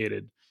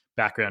sophisticated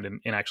background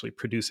in actually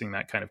producing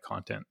that kind of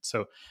content.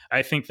 So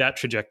I think that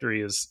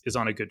trajectory is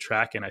on a good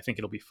track, and I think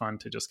it'll be fun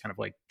to just kind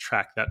of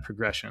track that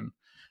progression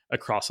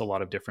across a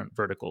lot of different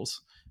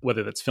verticals,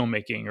 whether that's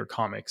filmmaking or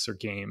comics or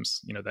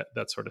games,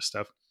 that sort of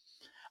stuff.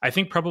 I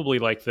think probably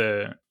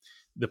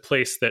the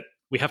place that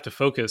we have to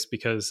focus,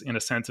 because in a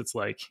sense it's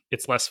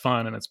it's less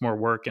fun and it's more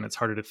work and it's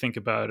harder to think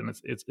about and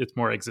it's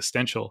more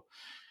existential,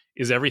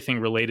 is everything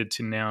related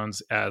to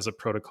Nouns as a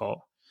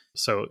protocol.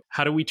 So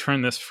how do we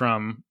turn this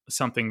from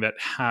something that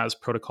has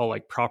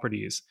protocol-like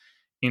properties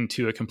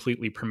into a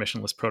completely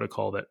permissionless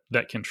protocol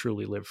that can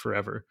truly live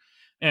forever?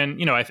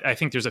 And, I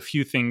think there's a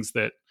few things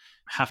that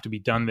have to be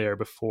done there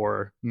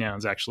before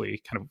Nouns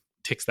actually kind of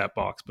ticks that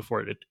box,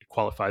 before it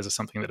qualifies as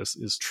something that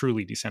is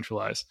truly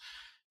decentralized.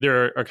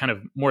 There are kind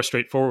of more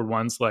straightforward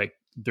ones,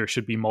 there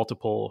should be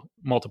multiple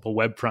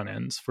web front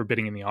ends for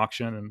bidding in the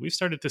auction. And we've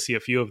started to see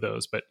a few of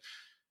those, but,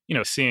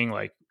 seeing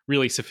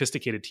really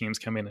sophisticated teams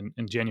come in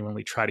and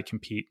genuinely try to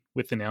compete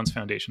with the Nouns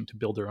Foundation to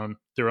build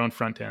their own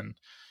front end,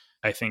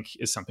 I think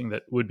is something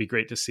that would be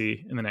great to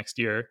see in the next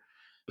year.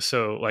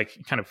 So like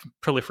kind of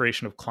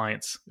proliferation of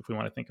clients, if we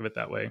want to think of it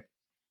that way.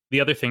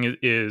 The other thing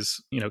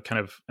is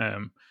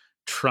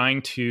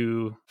trying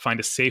to find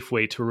a safe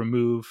way to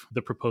remove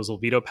the proposal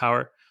veto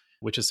power,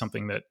 which is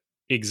something that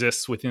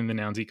exists within the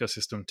Nouns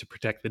ecosystem to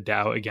protect the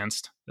DAO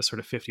against a sort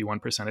of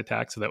 51%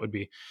 attack. So that would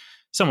be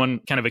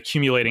someone kind of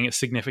accumulating a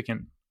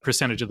significant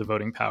percentage of the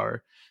voting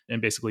power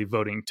and basically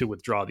voting to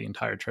withdraw the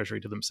entire treasury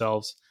to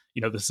themselves.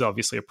 This is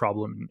obviously a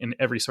problem in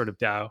every sort of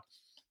DAO.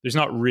 There's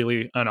not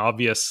really an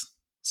obvious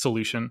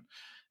solution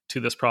to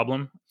this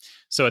problem.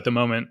 So at the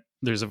moment,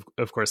 there's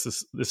of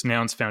course this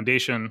Nouns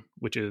Foundation,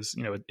 which is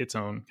its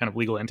own kind of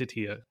legal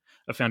entity,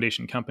 a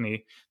foundation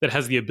company that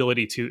has the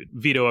ability to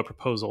veto a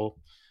proposal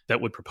that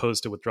would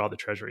propose to withdraw the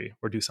treasury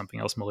or do something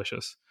else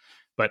malicious.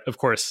 But of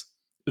course,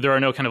 there are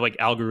no kind of like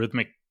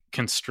algorithmic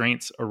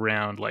constraints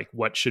around like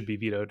what should be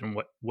vetoed and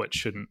what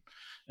shouldn't.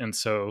 And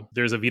so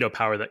there's a veto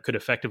power that could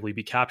effectively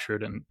be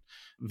captured and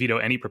veto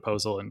any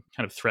proposal and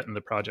kind of threaten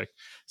the project.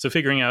 So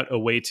figuring out a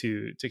way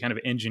to kind of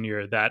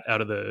engineer that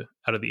out of the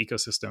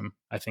ecosystem,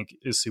 I think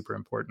is super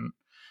important.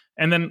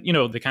 And then,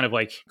 the kind of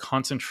like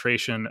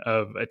concentration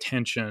of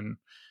attention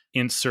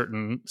in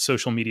certain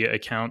social media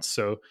accounts.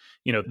 So,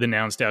 the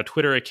Nouns DAO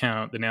Twitter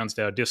account, the Nouns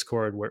DAO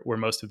Discord, where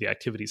most of the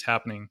activity is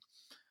happening.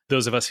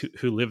 Those of us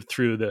who lived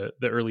through the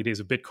early days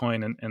of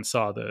Bitcoin and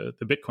saw the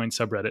Bitcoin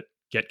subreddit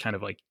get kind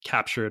of like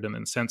captured and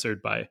then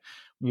censored by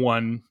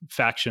one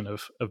faction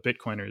of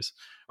Bitcoiners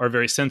are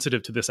very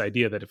sensitive to this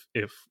idea that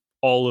if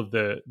all of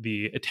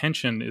the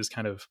attention is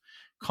kind of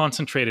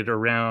concentrated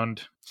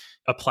around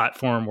a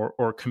platform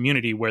or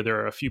community where there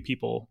are a few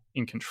people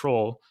in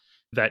control,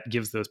 that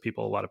gives those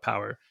people a lot of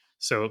power.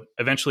 So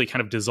eventually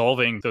kind of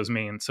dissolving those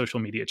main social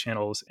media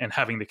channels and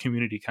having the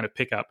community kind of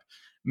pick up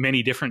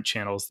many different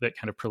channels that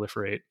kind of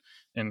proliferate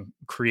and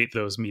create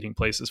those meeting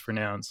places for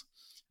nouns,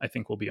 I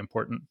think will be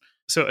important.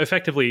 So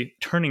effectively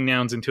turning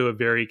nouns into a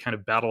very kind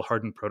of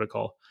battle-hardened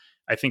protocol,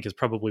 I think is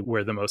probably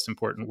where the most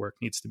important work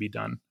needs to be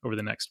done over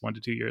the next 1 to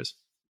 2 years.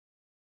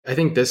 I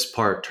think this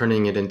part,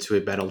 turning it into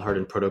a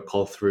battle-hardened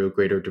protocol through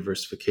greater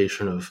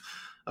diversification of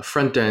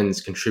front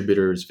ends,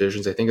 contributors,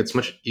 visions, I think it's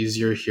much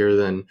easier here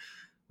than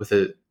with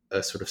a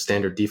sort of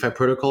standard DeFi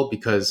protocol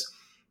because,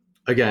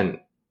 again,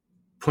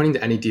 pointing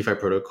to any DeFi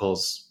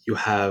protocols, you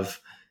have,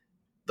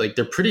 like,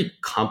 they're pretty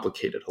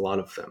complicated, a lot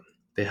of them.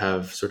 They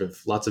have sort of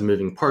lots of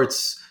moving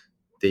parts.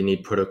 They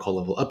need protocol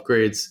level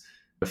upgrades.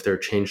 If they're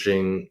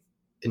changing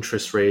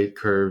interest rate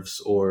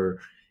curves or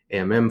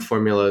AMM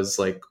formulas,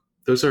 like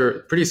those are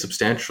pretty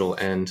substantial.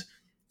 And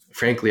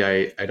frankly,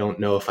 I don't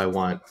know if I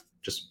want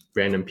just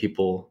random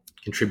people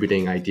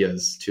contributing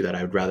ideas to that.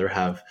 I would rather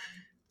have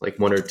like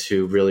 1 or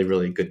 2 really,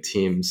 really good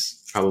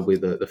teams, probably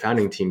the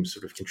founding team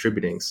sort of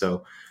contributing.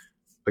 So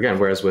again,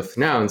 whereas with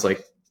nouns,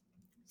 like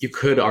you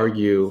could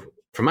argue,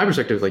 from my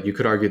perspective, like you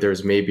could argue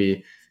there's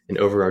maybe an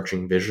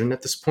overarching vision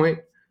at this point,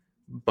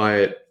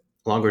 but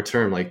longer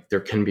term, like there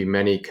can be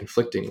many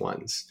conflicting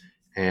ones.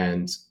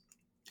 And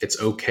it's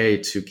okay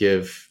to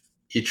give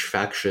each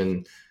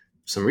faction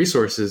some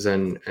resources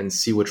and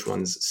see which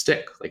ones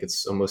stick. Like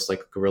it's almost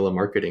like guerrilla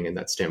marketing in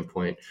that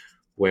standpoint,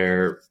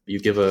 where you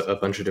give a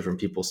bunch of different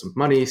people some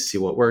money, see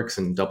what works,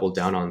 and double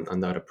down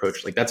on that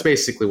approach. Like that's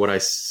basically what I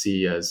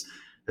see as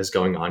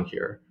going on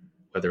here,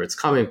 whether it's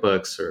comic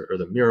books or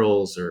the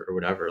murals or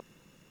whatever.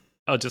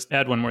 I'll just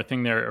add one more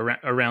thing there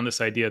around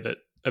this idea that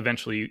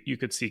eventually you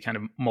could see kind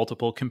of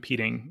multiple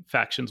competing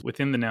factions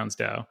within the Nouns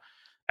DAO.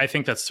 I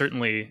think it's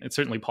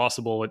certainly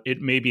possible.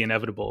 It may be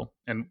inevitable.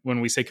 And when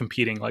we say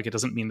competing, like it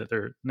doesn't mean that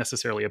they're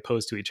necessarily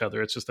opposed to each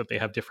other. It's just that they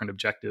have different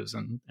objectives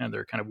and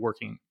they're kind of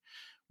working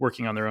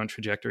on their own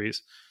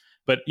trajectories.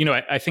 But,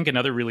 I think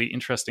another really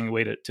interesting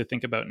way to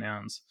think about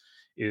nouns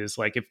is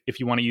like if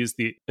you want to use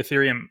the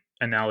Ethereum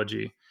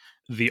analogy,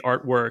 the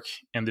artwork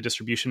and the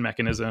distribution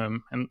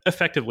mechanism and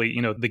effectively,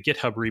 the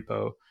GitHub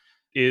repo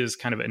is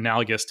kind of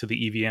analogous to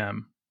the EVM.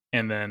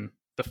 And then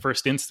the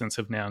first instance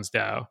of Nouns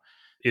DAO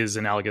is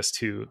analogous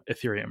to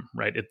Ethereum,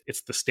 right?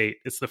 It's the state.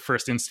 It's the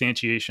first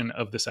instantiation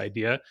of this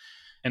idea.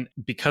 And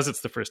because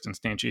it's the first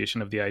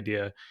instantiation of the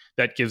idea,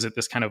 that gives it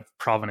this kind of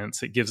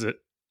provenance. It gives it,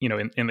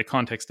 in the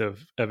context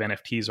of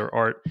NFTs or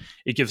art,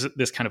 it gives it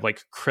this kind of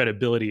like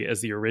credibility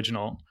as the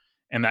original.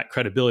 And that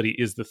credibility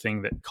is the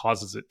thing that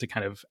causes it to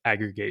kind of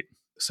aggregate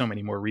so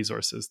many more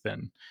resources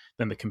than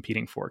the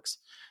competing forks.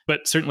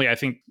 But certainly, I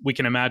think we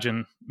can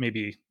imagine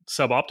maybe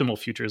suboptimal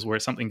futures where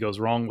something goes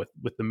wrong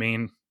with the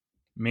main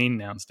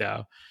Nouns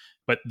DAO.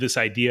 But this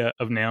idea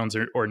of nouns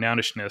or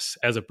nounishness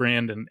as a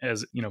brand and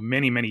as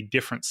many, many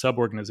different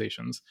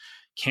sub-organizations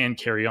can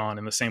carry on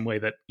in the same way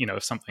that,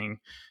 if something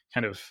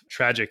kind of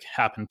tragic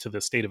happened to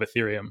the state of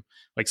Ethereum,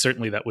 like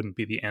certainly that wouldn't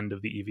be the end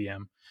of the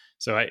EVM.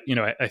 So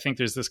I think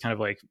there's this kind of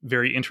like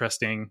very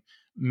interesting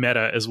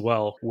meta as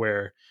well,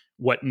 where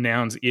what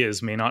nouns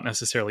is may not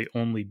necessarily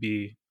only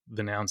be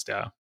the Nouns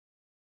DAO.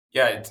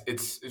 Yeah,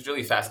 it's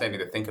really fascinating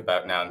to think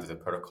about nouns as a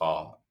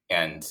protocol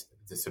and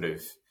the sort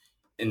of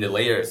in the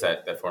layers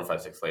that 4 and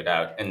 5, 6 laid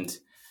out. And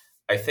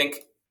I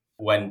think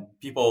when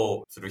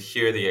people sort of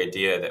hear the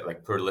idea that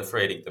like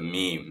proliferating the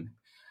meme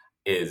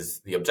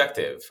is the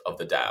objective of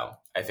the DAO,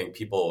 I think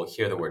people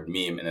hear the word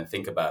meme and then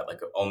think about like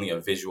only a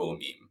visual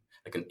meme,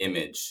 like an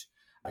image,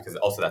 because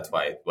also that's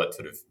what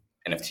sort of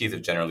NFTs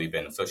have generally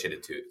been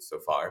associated to so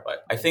far.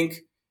 But I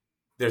think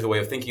there's a way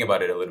of thinking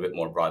about it a little bit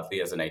more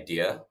broadly as an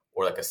idea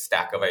or like a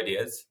stack of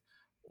ideas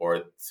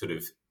or sort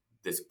of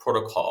this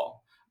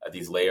protocol,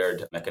 these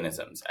layered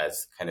mechanisms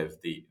as kind of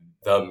the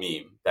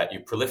meme that you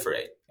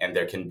proliferate. And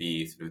there can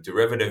be sort of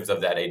derivatives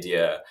of that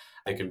idea.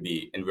 There can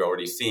be, and we're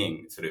already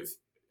seeing sort of,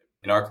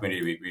 in our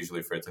community, we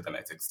usually refer to them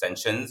as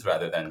extensions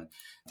rather than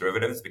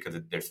derivatives because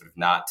they're sort of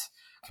not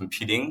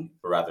competing,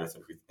 or rather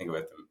sort of we think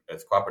about them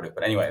as cooperative.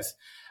 But anyways,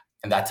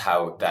 and that's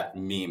how that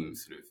meme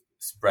sort of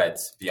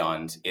spreads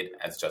beyond it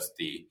as just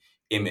the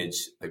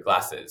image, the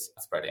glasses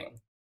spreading.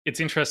 It's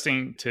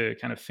interesting to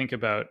kind of think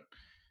about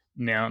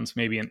nouns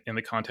maybe in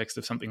the context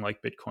of something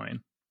like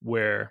Bitcoin,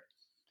 where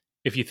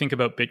if you think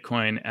about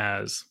Bitcoin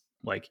as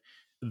like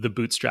the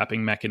bootstrapping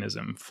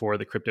mechanism for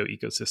the crypto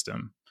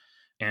ecosystem,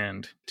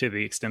 and to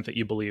the extent that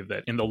you believe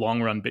that in the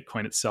long run,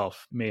 Bitcoin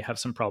itself may have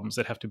some problems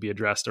that have to be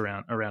addressed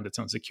around its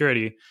own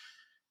security,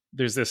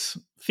 there's this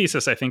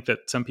thesis, I think, that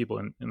some people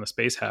in the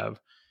space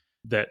have,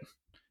 that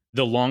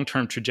the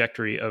long-term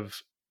trajectory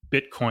of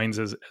Bitcoins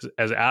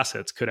as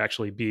assets could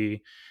actually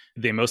be,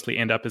 they mostly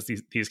end up as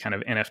these kind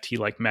of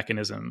NFT-like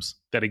mechanisms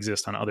that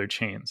exist on other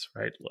chains,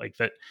 right? Like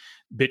that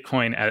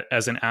Bitcoin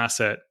as an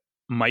asset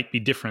might be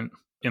different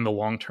in the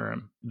long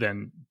term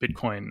than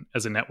Bitcoin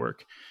as a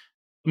network.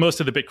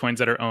 Most of the Bitcoins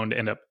that are owned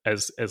end up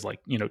as like,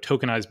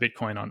 tokenized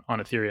Bitcoin on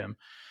Ethereum.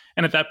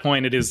 And at that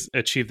point, it is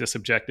achieved this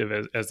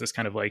objective as this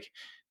kind of like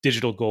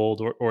digital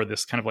gold or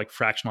this kind of like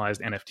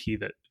fractionalized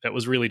NFT that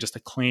was really just a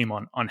claim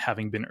on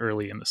having been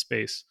early in the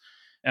space.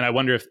 And I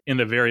wonder if in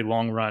the very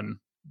long run,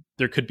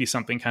 there could be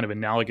something kind of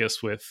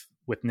analogous with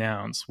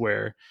nouns,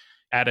 where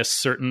at a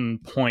certain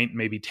point,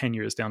 maybe 10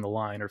 years down the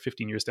line or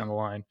 15 years down the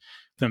line,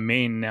 the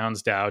main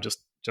nouns DAO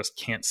just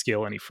can't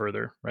scale any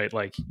further, right?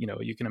 Like,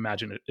 you can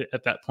imagine it,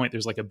 at that point,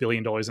 there's like $1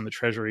 billion in the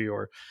treasury,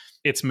 or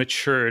it's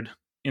matured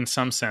in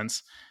some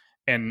sense.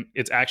 And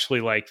it's actually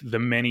like the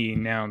many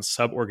nouns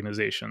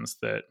sub-organizations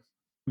that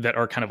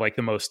are kind of like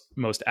the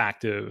most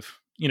active,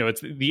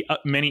 it's the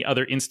many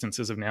other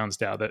instances of nouns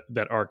DAO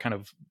that are kind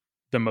of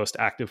the most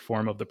active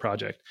form of the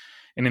project.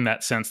 And in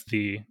that sense,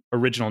 the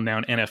original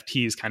noun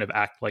NFTs kind of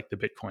act like the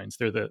Bitcoins.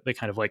 They're the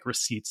kind of like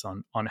receipts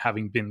on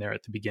having been there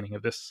at the beginning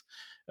of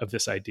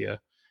this idea.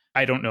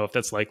 I don't know if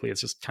that's likely.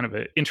 It's just kind of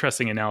an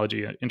interesting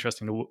analogy, an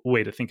interesting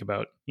way to think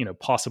about,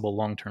 possible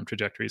long-term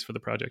trajectories for the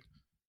project.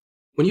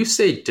 When you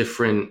say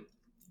different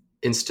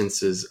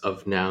instances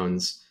of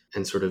nouns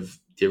and sort of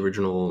the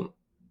original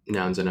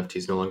nouns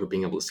NFTs no longer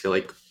being able to scale,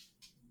 like,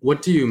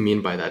 what do you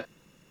mean by that?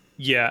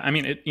 Yeah, I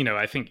mean,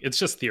 I think it's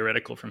just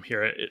theoretical from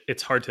here.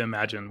 It's hard to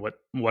imagine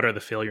what are the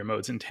failure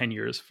modes in 10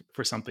 years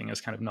for something as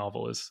kind of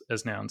novel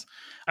as nouns.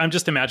 I'm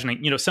just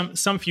imagining,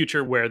 some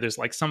future where there's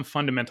like some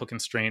fundamental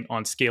constraint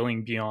on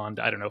scaling beyond,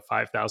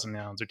 5,000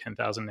 nouns or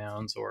 10,000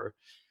 nouns, or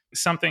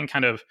something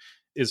kind of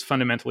is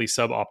fundamentally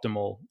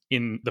suboptimal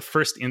in the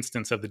first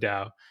instance of the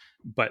DAO.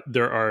 But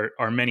there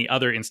are many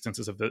other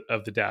instances of the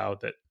DAO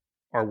that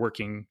are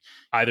working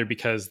either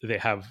because they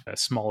have a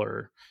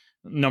smaller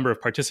number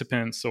of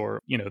participants,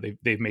 or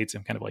they've made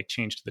some kind of like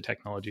change to the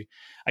technology.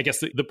 I guess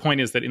the point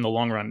is that in the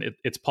long run,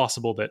 it's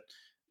possible that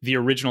the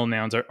original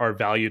nouns are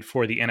valued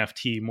for the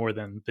NFT more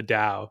than the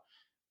DAO,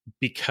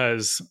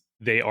 because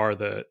they are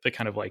the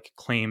kind of like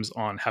claims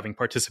on having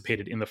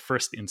participated in the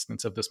first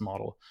instance of this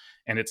model,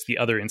 and it's the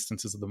other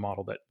instances of the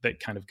model that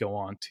kind of go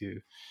on to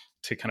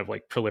kind of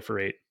like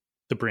proliferate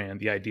the brand,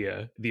 the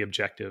idea, the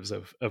objectives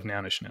of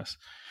nounishness.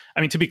 I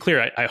mean, to be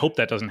clear, I hope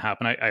that doesn't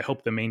happen. I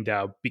hope the main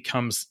DAO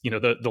becomes,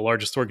 the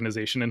largest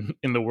organization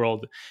in the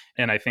world.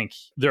 And I think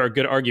there are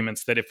good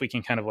arguments that if we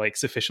can kind of like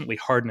sufficiently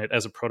harden it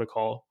as a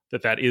protocol,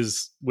 that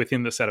is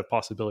within the set of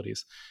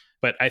possibilities.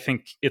 But I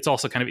think it's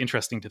also kind of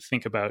interesting to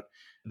think about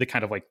the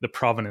kind of like the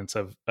provenance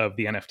of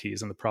the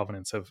NFTs and the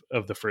provenance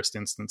of the first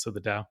instance of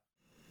the DAO.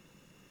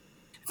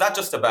 It's not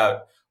just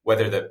about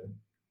whether the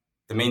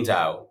main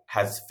DAO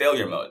has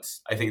failure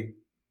modes. I think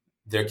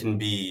there can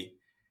be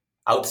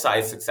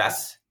outsized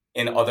success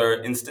in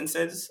other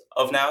instances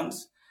of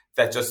nouns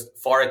that just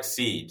far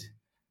exceed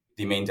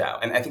the main DAO.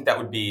 And I think that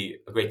would be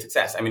a great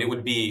success. I mean, it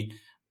would be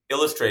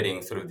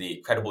illustrating sort of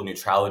the credible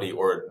neutrality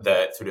or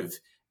the sort of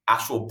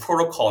actual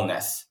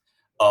protocolness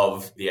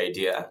of the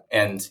idea.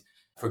 And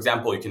for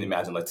example, you can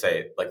imagine, let's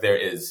say, like there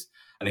is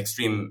an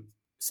extreme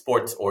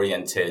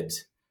sports-oriented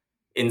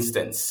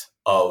instance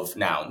of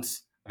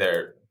nouns.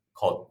 They're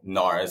called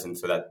NARs, and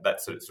so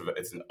that sort of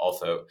it's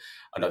also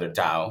another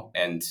DAO.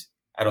 And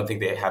I don't think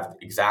they have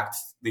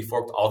exactly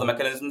forked all the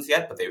mechanisms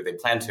yet, but they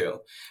plan to.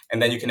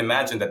 And then you can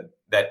imagine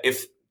that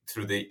if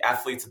through the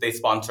athletes that they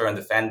sponsor and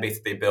the fan base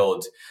that they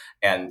build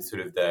and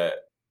sort of the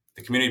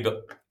community,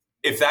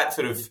 if that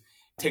sort of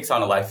takes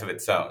on a life of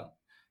its own,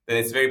 then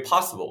it's very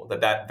possible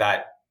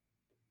that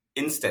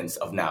instance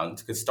of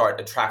Nouns could start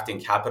attracting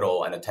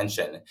capital and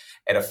attention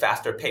at a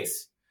faster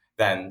pace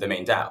than the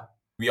main DAO.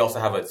 We also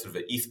have a sort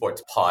of an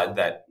esports pod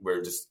that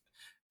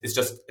it's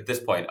just at this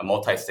point a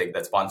multi-sig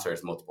that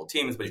sponsors multiple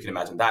teams, but you can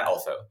imagine that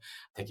also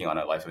taking on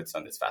a life of its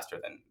own that's faster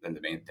than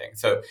the main thing.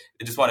 So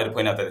I just wanted to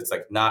point out that it's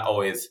like not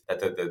always that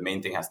the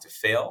main thing has to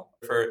fail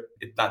for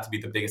it not to be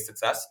the biggest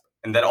success,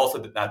 and that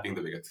also not being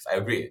the biggest. I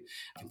agree,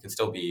 it can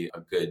still be a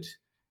good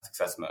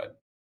success mode.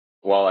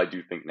 While I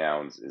do think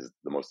Nouns is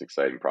the most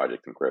exciting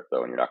project in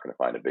crypto, and you're not going to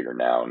find a bigger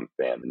Noun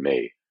fan than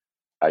me,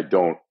 I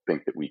don't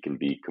think that we can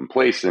be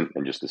complacent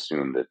and just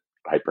assume that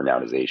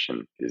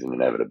hypernounization is an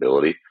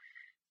inevitability.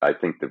 I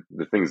think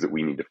the things that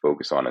we need to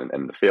focus on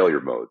and the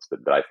failure modes that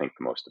I think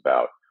the most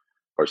about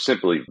are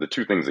simply the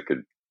two things that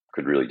could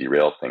really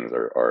derail things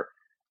are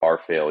our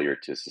failure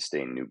to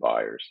sustain new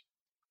buyers,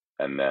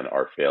 and then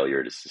our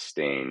failure to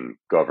sustain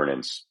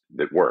governance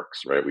that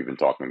works, right? We've been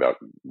talking about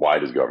why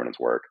does governance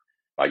work?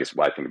 I guess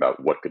I think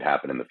about what could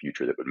happen in the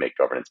future that would make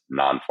governance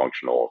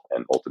non-functional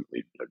and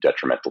ultimately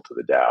detrimental to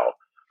the DAO.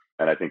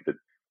 And I think that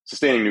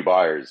sustaining new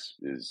buyers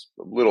is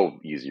a little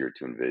easier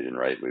to envision,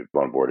 right? We've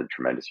onboarded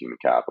tremendous human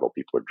capital.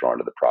 People are drawn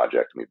to the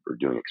project. We're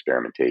doing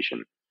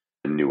experimentation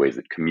in new ways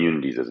that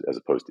communities, as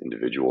opposed to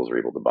individuals, are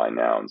able to buy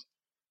Nouns.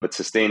 But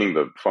sustaining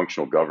the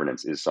functional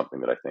governance is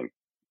something that I think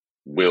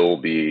will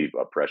be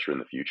a pressure in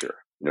the future.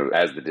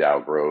 As the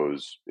DAO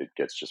grows, it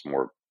gets just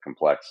more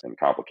complex and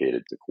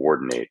complicated to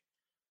coordinate.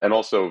 And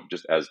also,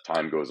 just as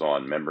time goes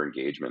on, member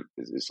engagement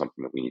is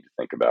something that we need to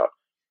think about.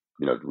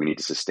 We need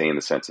to sustain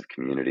the sense of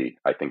community.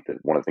 I think that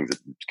one of the things that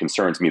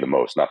concerns me the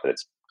most, not that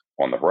it's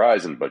on the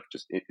horizon, but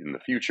just in the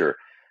future,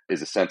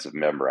 is a sense of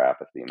member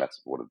apathy. And that's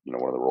one of the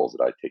roles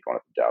that I take on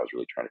at the DAO, is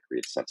really trying to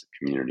create a sense of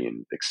community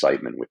and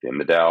excitement within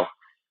the DAO.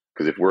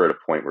 Because if we're at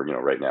a point where,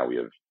 right now we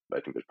have, I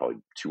think there's probably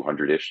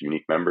 200-ish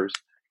unique members.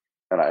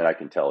 And I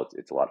can tell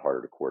it's a lot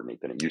harder to coordinate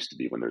than it used to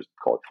be when there's,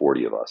 call it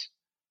 40 of us.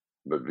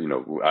 But,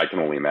 I can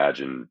only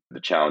imagine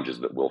the challenges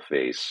that we'll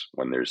face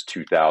when there's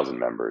 2,000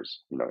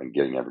 members, and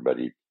getting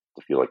everybody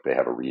to feel like they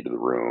have a read of the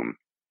room,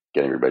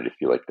 getting everybody to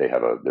feel like they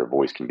have their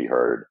voice can be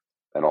heard,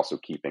 and also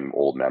keeping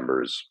old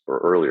members, or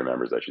earlier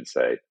members, I should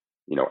say,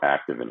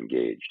 active and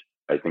engaged.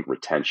 I think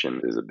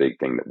retention is a big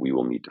thing that we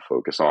will need to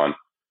focus on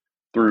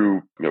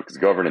through, because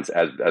governance,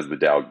 as the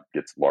DAO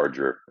gets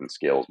larger and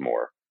scales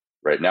more.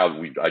 Right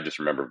now, I just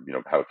remember,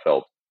 how it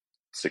felt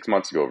 6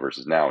 months ago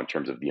versus now in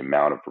terms of the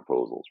amount of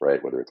proposals,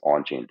 right? Whether it's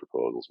on-chain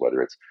proposals,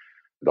 whether it's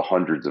the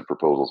hundreds of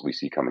proposals we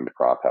see coming to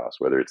Prop House,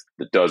 whether it's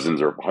the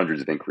dozens or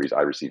hundreds of inquiries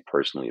I receive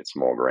personally at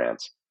small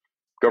grants.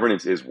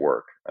 Governance is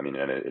work. I mean,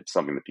 and it's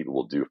something that people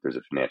will do if there's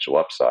a financial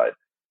upside.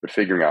 But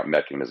figuring out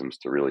mechanisms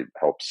to really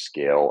help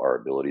scale our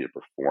ability to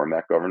perform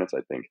that governance,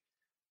 I think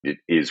it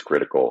is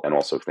critical. And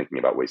also thinking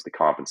about ways to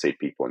compensate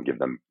people and give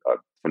them a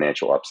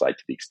financial upside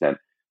to the extent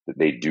that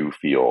they do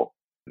feel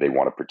they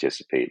want to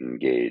participate and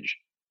engage,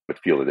 but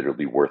feel that it'll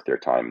be worth their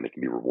time and they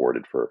can be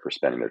rewarded for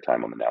spending their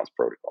time on the Nouns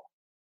protocol.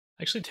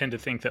 I actually tend to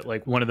think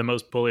that one of the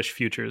most bullish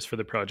futures for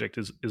the project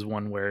is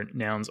one where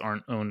Nouns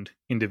aren't owned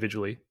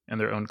individually and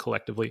they're owned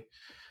collectively.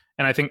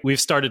 And I think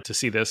we've started to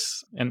see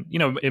this, and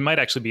it might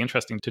actually be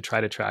interesting to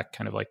try to track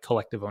kind of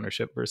collective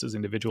ownership versus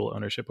individual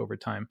ownership over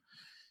time.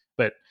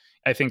 But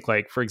I think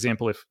for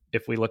example,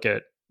 if we look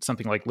at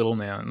something like Little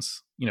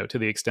Nouns, to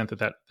the extent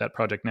that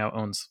project now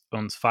owns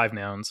 5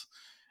 Nouns,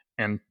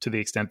 and to the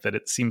extent that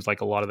it seems like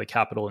a lot of the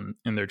capital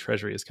in their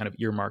treasury is kind of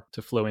earmarked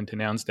to flow into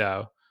Nouns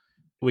DAO,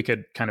 we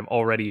could kind of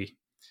already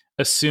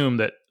assume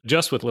that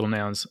just with Little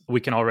Nouns, we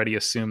can already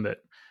assume that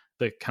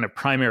the kind of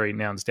primary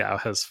Nouns DAO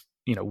has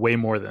way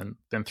more than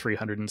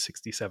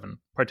 367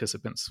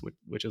 participants,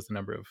 which is the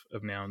number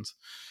of Nouns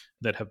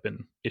that have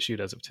been issued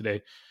as of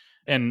today.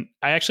 And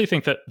I actually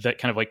think that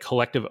kind of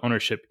collective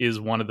ownership is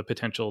one of the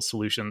potential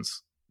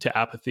solutions to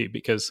apathy,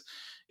 because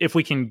if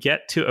we can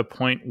get to a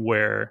point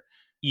where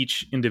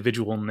each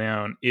individual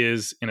Noun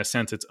is, in a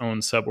sense, its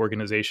own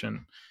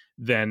sub-organization,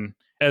 then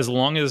as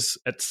long as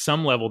at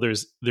some level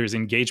there's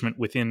engagement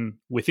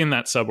within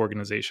that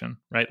sub-organization,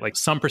 right?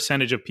 Some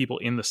percentage of people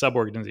in the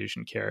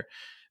sub-organization care,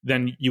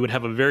 then you would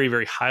have a very,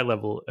 very high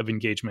level of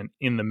engagement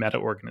in the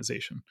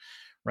meta-organization,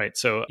 right?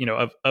 So,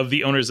 of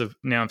the owners of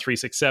Noun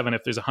 367,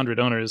 if there's 100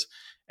 owners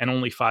and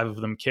only 5 of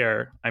them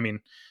care, I mean,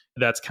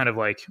 that's kind of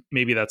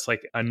maybe that's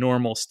a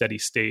normal steady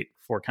state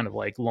for kind of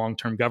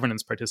long-term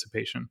governance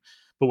participation.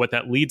 But what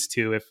that leads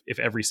to, if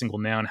every single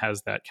Noun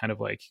has that kind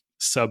of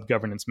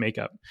sub-governance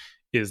makeup,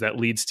 is that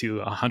leads to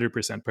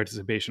 100%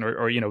 participation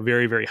or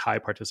very, very high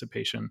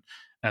participation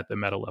at the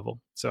meta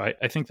level. So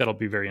I think that'll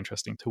be very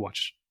interesting to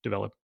watch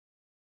develop.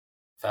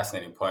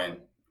 Fascinating point.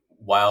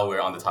 While we're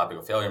on the topic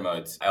of failure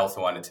modes, I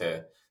also wanted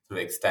to sort of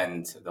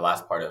extend the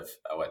last part of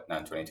what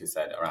Noun 22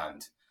 said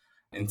around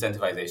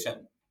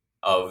incentivization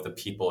of the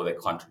people that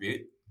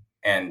contribute.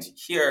 And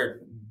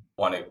here,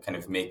 I want to kind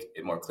of make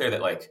it more clear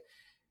that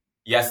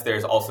yes,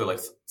 there's also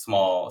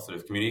small sort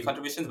of community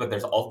contributions, but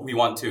we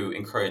want to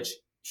encourage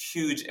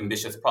huge,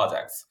 ambitious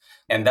projects.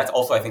 And that's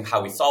also, I think,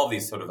 how we solve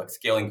these sort of like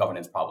scaling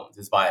governance problems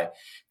is by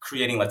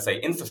creating, let's say,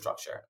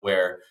 infrastructure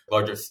where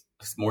larger,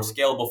 more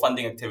scalable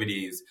funding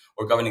activities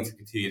or governance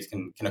activities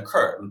can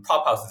occur. And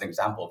Prop House is an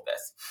example of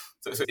this.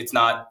 So it's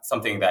not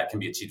something that can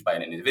be achieved by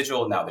an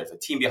individual. Now there's a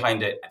team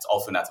behind it. It's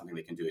also not something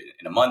they can do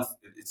in a month.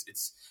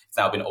 It's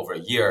now been over a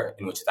year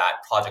in which that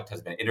project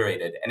has been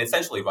iterated and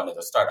essentially run as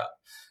a startup.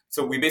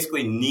 So we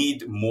basically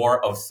need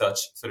more of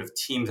such sort of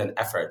teams and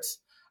efforts.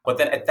 But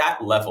then at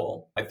that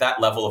level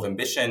of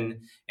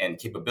ambition and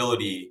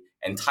capability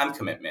and time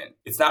commitment,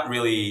 it's not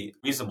really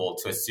reasonable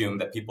to assume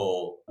that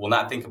people will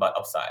not think about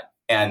upside.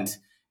 And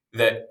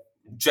that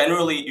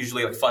generally,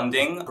 usually like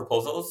funding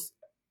proposals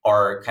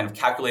are kind of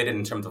calculated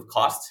in terms of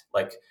cost.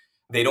 Like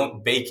they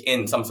don't bake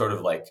in some sort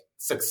of like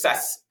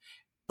success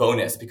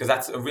bonus because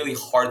that's a really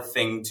hard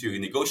thing to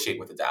negotiate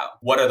with a DAO.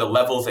 What are the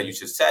levels that you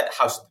should set?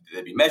 How should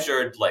they be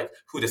measured? Like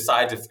who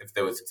decides if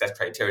those success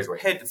criteria were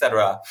hit, et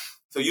cetera?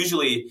 So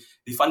usually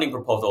the funding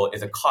proposal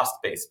is a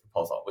cost-based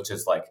proposal, which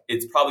is like,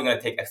 it's probably going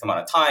to take X amount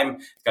of time.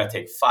 It's going to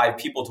take 5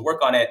 people to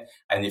work on it.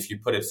 And if you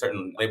put a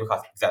certain labor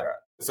cost, et cetera.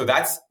 So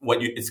that's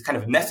it's kind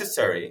of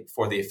necessary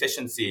for the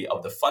efficiency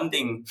of the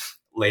funding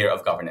layer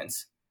of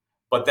governance.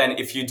 But then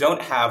if you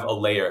don't have a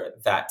layer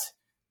that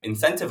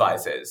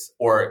incentivizes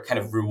or kind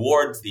of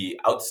rewards the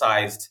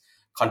outsized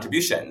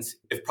contributions,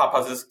 if Prop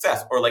House is a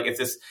success, or like if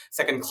this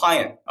second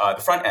client,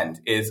 the front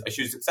end is a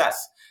huge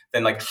success,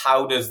 then like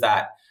how does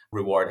that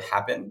reward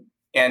happen?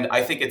 And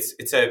I think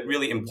it's a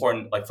really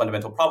important like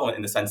fundamental problem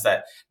in the sense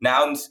that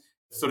nouns,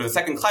 sort of the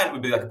second client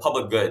would be like a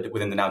public good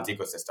within the nouns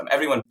ecosystem.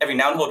 Every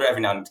noun holder,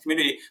 every noun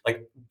community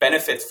like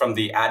benefits from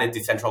the added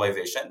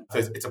decentralization. So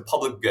it's a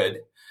public good,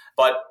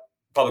 but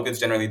public goods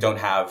generally don't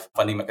have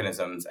funding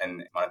mechanisms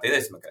and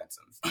monetization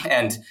mechanisms.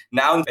 And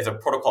Nouns as a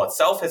protocol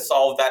itself has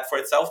solved that for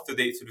itself through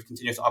the sort of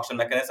continuous auction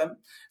mechanism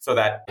so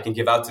that it can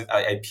give out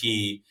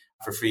IP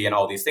for free and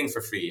all these things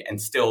for free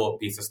and still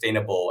be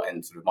sustainable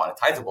and sort of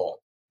monetizable.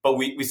 But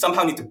we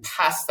somehow need to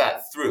pass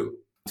that through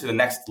to the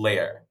next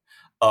layer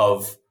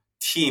of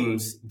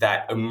teams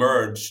that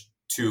emerge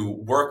to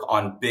work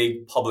on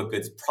big public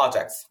goods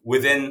projects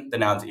within the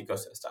Nouns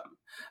ecosystem.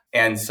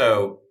 And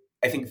so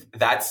I think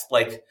that's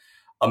like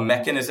a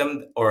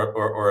mechanism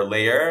or a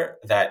layer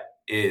that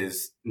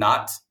is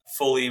not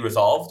fully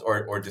resolved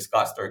or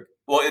discussed, or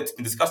well, it's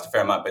been discussed a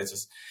fair amount, but it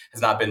just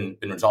has not been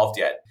resolved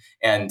yet.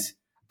 And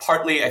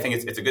partly, I think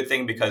it's a good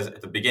thing because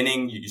at the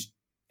beginning,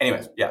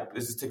 anyways, yeah,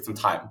 this just takes some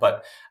time.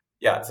 But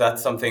yeah, so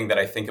that's something that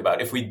I think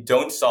about. If we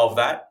don't solve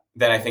that,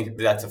 then I think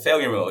that's a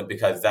failure mode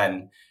because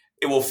then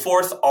it will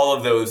force all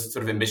of those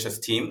sort of ambitious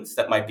teams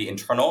that might be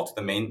internal to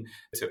the main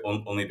to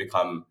only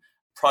become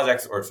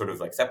projects or sort of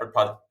like separate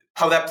projects.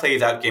 How that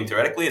plays out game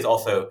theoretically is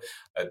also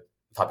a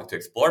topic to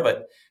explore,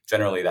 but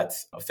generally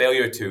that's a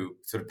failure to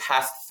sort of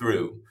pass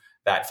through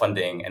that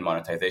funding and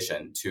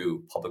monetization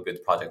to public goods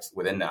projects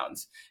within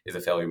Nouns is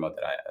a failure mode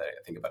that I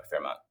think about a fair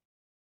amount.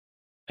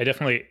 I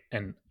definitely,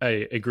 and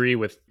I agree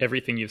with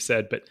everything you've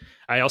said, but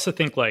I also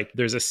think like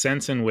there's a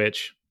sense in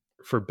which,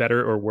 for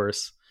better or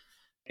worse,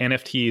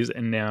 NFTs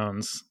and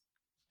Nouns,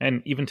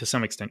 and even to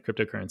some extent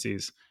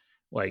cryptocurrencies,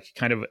 like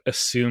kind of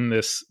assume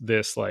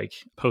this like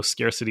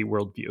post-scarcity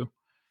worldview.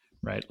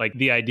 Right? Like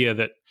the idea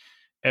that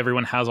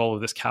everyone has all of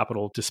this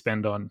capital to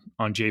spend on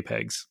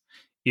JPEGs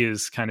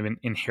is kind of an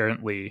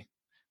inherently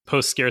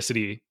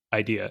post-scarcity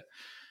idea.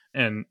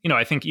 And,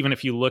 I think even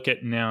if you look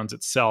at Nouns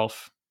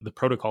itself, the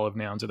protocol of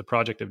Nouns or the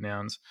project of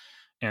Nouns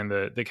and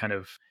the kind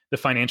of the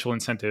financial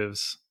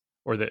incentives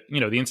or the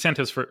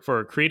incentives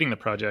for creating the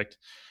project,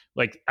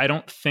 like, I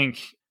don't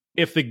think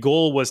if the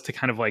goal was to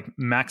kind of like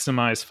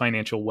maximize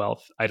financial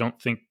wealth, I don't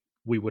think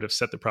we would have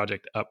set the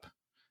project up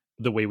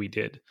the way we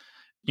did.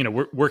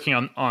 We're working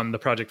on the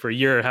project for a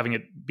year, having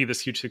it be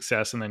this huge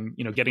success, and then,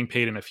 getting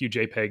paid in a few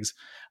JPEGs.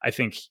 I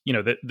think,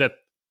 that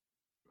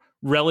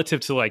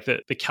relative to like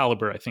the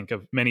caliber, I think,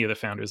 of many of the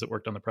founders that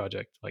worked on the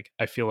project, like,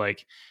 I feel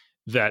like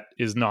that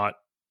is not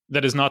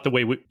the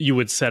way you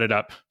would set it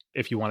up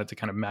if you wanted to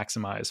kind of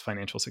maximize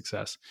financial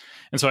success.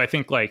 And so I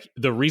think like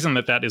the reason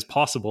that is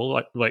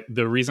possible, like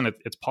the reason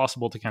it's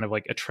possible to kind of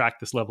like attract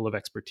this level of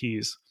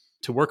expertise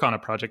to work on a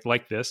project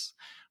like this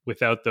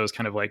without those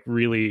kind of like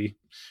really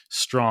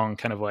strong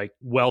kind of like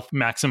wealth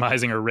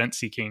maximizing or rent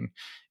seeking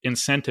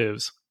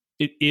incentives,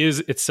 it is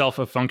itself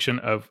a function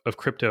of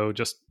crypto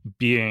just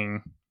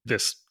being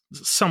this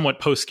somewhat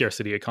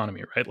post-scarcity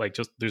economy, right? Like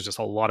there's just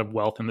a lot of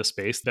wealth in the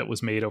space that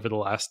was made over the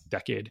last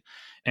decade.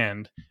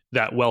 And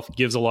that wealth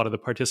gives a lot of the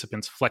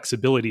participants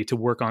flexibility to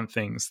work on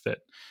things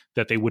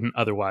that they wouldn't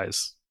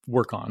otherwise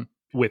work on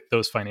with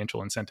those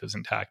financial incentives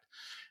intact.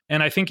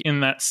 And I think in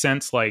that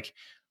sense, like,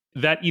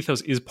 that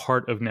ethos is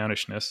part of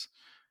Nounishness,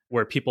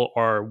 where people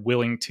are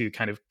willing to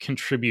kind of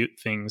contribute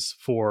things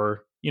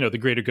for, the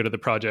greater good of the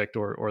project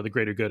or the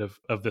greater good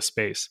of the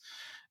space.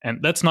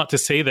 And that's not to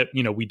say that,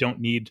 we don't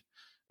need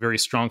very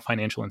strong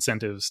financial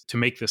incentives to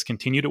make this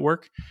continue to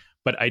work.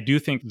 But I do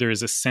think there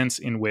is a sense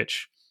in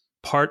which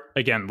part,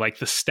 again, like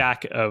the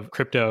stack of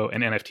crypto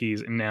and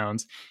NFTs and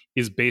nouns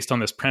is based on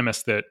this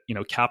premise that,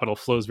 capital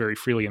flows very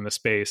freely in the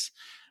space.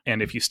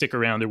 And if you stick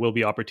around, there will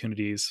be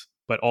opportunities,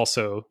 but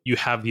also you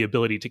have the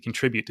ability to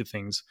contribute to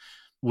things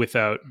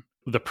without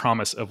the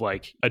promise of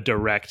like a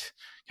direct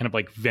kind of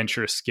like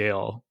venture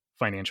scale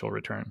financial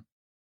return.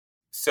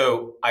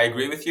 So I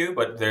agree with you,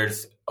 but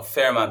there's a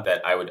fair amount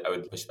that I would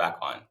push back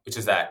on, which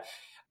is that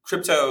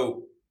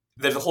crypto,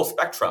 there's a whole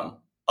spectrum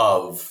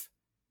of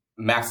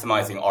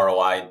maximizing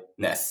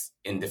ROI-ness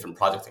in different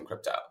projects in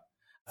crypto.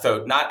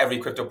 So not every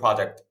crypto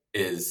project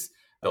is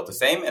built the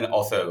same and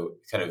also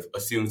kind of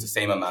assumes the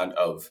same amount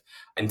of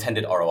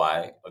intended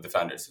ROI of the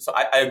founders. So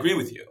I agree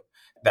with you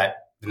that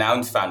the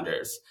Nouns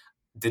founders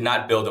did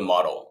not build a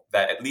model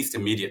that at least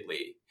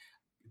immediately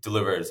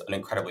delivers an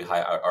incredibly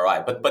high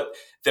ROI, but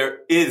there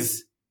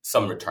is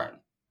some return.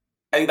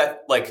 I think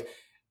that like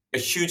a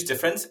huge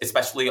difference,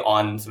 especially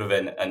on sort of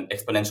an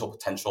exponential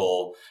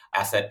potential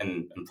asset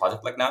and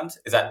project like Nouns,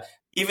 is that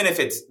even if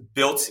it's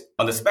built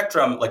on the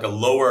spectrum, like a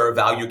lower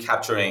value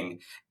capturing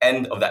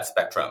end of that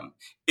spectrum,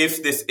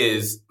 if this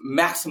is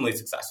maximally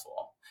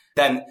successful,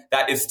 then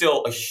that is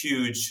still a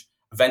huge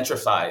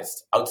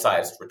venture-sized,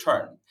 outsized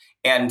return.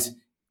 And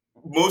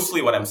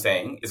mostly what I'm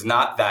saying is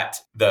not that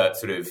the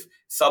sort of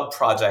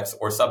sub-projects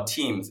or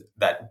sub-teams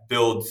that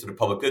build sort of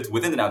public goods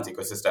within the Nouns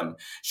ecosystem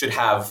should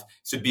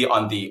be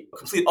on the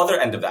complete other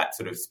end of that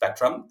sort of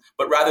spectrum,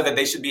 but rather that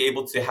they should be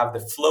able to have the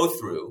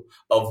flow-through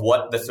of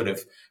what the sort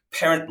of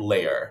parent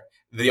layer,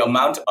 the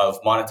amount of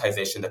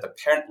monetization that the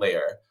parent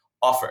layer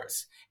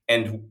offers.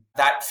 And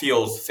that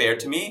feels fair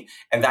to me.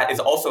 And that is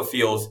also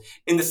feels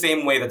in the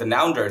same way that the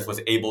Nounders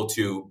was able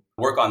to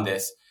work on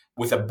this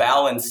with a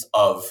balance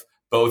of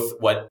both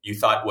what you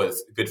thought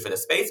was good for the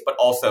space, but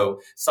also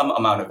some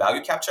amount of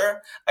value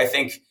capture. I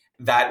think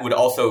that would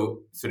also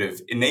sort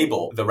of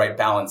enable the right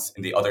balance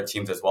in the other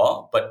teams as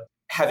well. But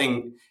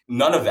having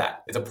none of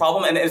that is a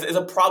problem, and is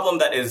a problem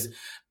that is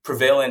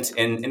prevalent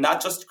in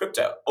not just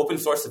crypto. Open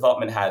source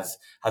development has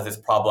this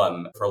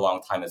problem for a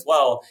long time as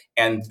well.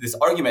 And this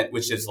argument,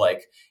 which is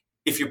like,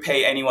 if you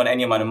pay anyone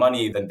any amount of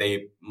money, then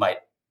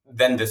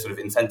then the sort of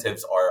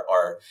incentives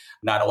are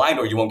not aligned,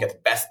 or you won't get the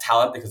best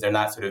talent because they're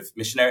not sort of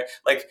missionary.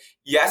 Like,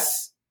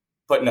 yes,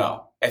 but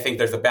no. I think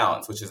there's a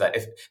balance, which is that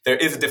if there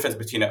is a difference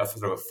between a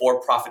sort of a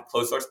for-profit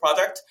closed source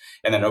project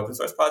and an open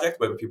source project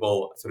where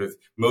people sort of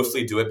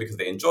mostly do it because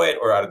they enjoy it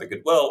or out of the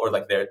goodwill or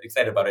like they're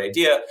excited about an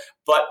idea.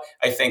 But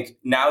I think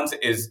Nouns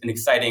is an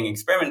exciting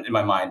experiment in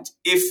my mind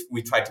if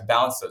we try to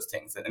balance those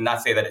things and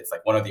not say that it's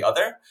like one or the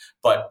other,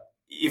 but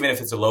even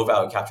if it's a low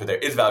value capture, there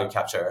is value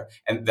capture,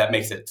 and that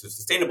makes it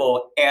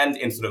sustainable. And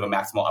in sort of a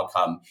maximal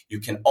outcome,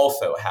 you can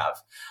also have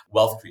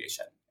wealth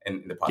creation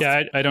in the process.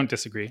 Yeah, I don't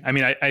disagree. I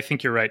mean, I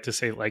think you're right to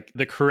say like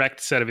the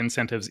correct set of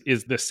incentives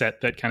is the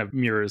set that kind of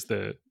mirrors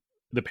the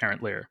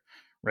parent layer,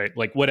 right?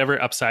 Like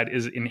whatever upside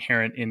is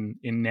inherent in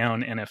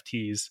Noun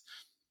NFTs,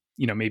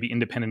 maybe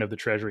independent of the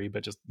treasury,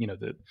 but just,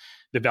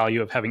 the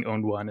value of having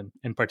owned one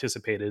and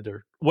participated,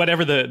 or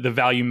whatever the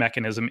value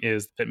mechanism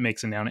is that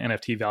makes a Noun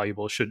NFT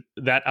valuable,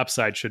 that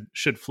upside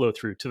should flow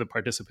through to the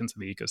participants of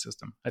the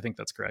ecosystem. I think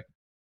that's correct.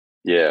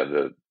 Yeah,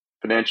 the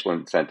financial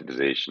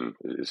incentivization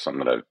is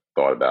something that I've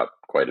thought about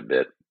quite a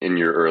bit. In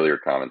your earlier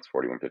comments,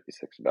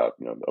 4156, about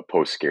a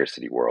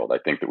post-scarcity world, I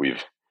think that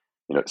we've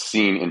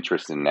seen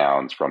interest in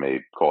Nouns from a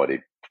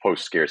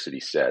post-scarcity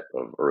set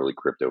of early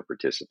crypto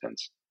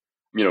participants,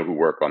 who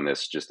work on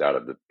this just out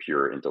of the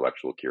pure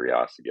intellectual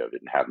curiosity of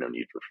it and have no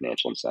need for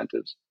financial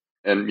incentives.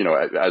 And,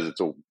 as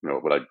it's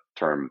what I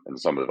term, and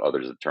some of the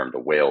others have termed, a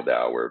whale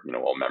DAO, where,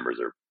 all members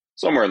are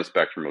somewhere on the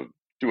spectrum of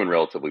doing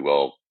relatively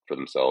well for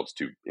themselves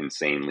to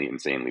insanely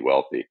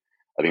wealthy.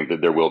 I think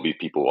that there will be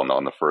people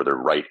on the further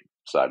right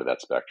side of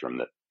that spectrum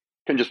that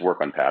can just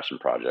work on passion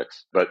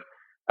projects. But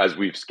as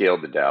we've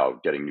scaled the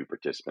DAO, getting new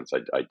participants,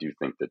 I do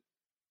think that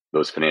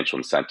those financial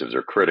incentives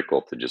are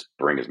critical to just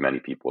bring as many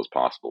people as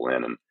possible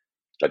in. And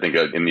I think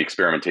in the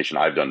experimentation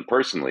I've done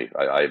personally,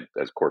 I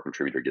as core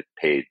contributor get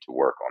paid to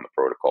work on the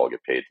protocol,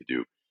 get paid to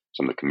do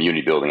some of the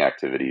community building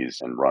activities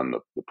and run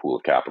the pool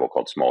of capital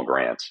called Small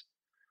Grants.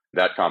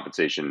 That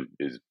compensation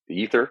is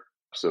Ether,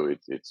 so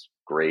it's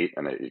great,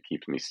 and it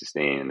keeps me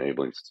sustained,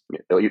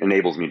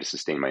 enables me to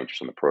sustain my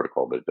interest in the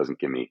protocol, but it doesn't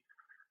give me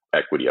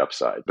equity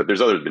upside. But there's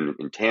been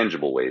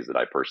intangible ways that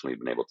I personally have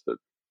been able to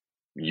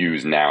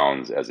use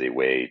Nouns as a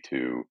way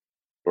to,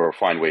 or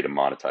find a way to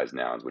monetize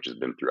Nouns, which has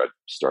been through, I've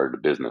started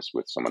a business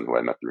with someone who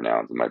I met through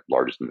Nouns, and my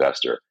largest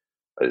investor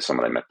is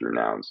someone I met through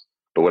Nouns.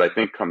 But what I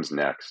think comes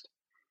next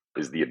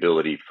is the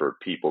ability for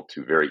people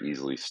to very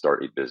easily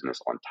start a business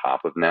on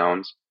top of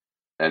Nouns.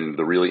 And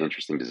the really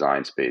interesting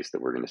design space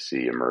that we're going to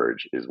see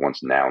emerge is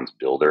once Nouns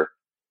Builder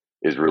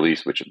is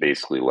released, which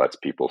basically lets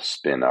people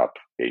spin up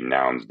a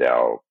Nouns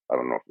DAO. I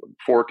don't know if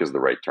fork is the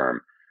right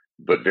term,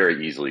 but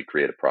very easily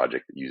create a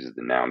project that uses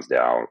the Nouns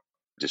DAO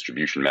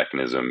distribution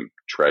mechanism,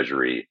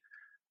 treasury,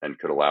 and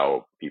could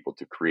allow people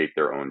to create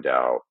their own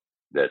DAO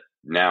that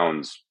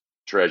Nouns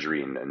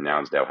treasury and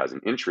Nouns DAO has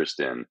an interest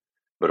in,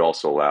 but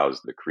also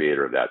allows the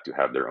creator of that to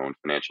have their own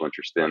financial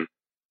interest in.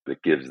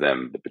 that gives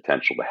them the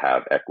potential to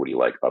have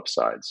equity-like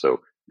upside. So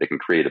they can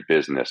create a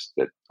business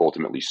that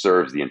ultimately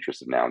serves the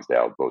interests of Nouns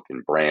DAO, both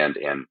in brand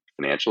and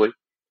financially.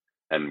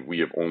 And we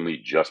have only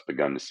just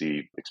begun to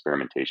see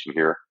experimentation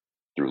here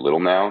through Little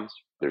Nouns.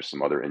 There's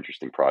some other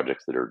interesting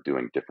projects that are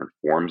doing different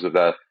forms of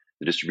that,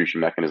 the distribution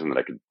mechanism that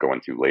I could go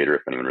into later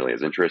if anyone really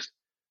has interest.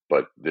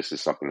 But this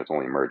is something that's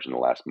only emerged in the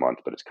last month,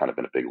 but it's kind of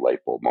been a big light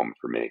bulb moment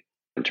for me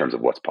in terms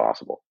of what's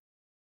possible.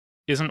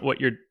 Isn't what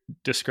you're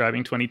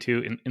describing,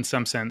 22, in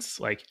some sense,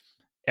 like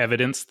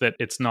evidence that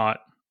it's not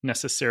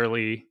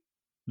necessarily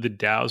the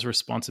DAO's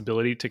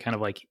responsibility to kind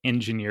of like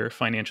engineer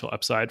financial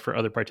upside for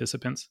other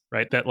participants,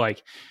 right? That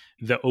like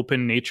the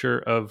open nature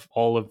of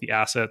all of the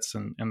assets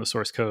and the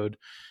source code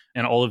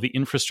and all of the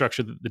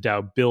infrastructure that the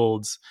DAO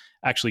builds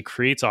actually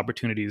creates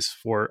opportunities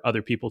for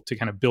other people to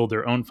kind of build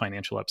their own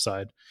financial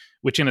upside,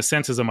 which in a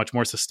sense is a much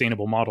more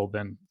sustainable model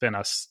than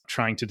us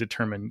trying to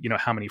determine, you know,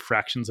 how many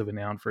fractions of a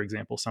noun, for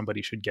example,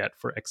 somebody should get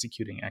for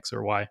executing X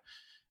or Y.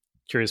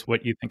 Curious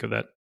what you think of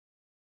that.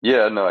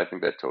 Yeah, no, I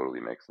think that totally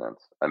makes sense.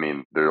 I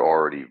mean, there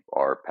already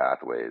are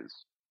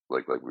pathways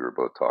like we were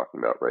both talking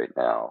about right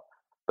now.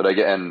 But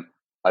again,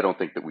 I don't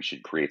think that we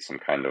should create some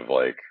kind of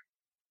like,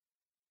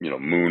 you know,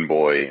 moon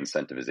boy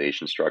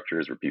incentivization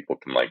structures where people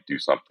can like do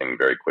something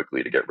very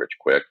quickly to get rich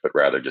quick, but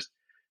rather just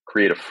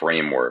create a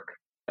framework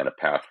and a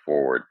path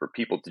forward for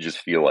people to just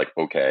feel like,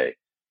 okay,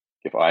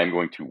 if I'm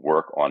going to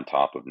work on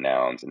top of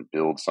Nouns and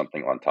build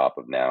something on top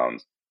of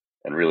Nouns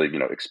and really, you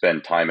know,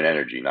 expend time and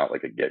energy, not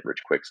like a get rich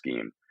quick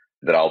scheme,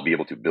 that I'll be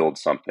able to build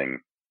something,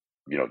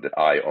 you know, that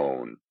I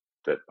own,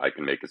 that I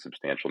can make a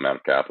substantial amount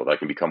of capital that I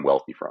can become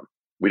wealthy from.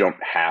 We don't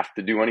have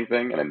to do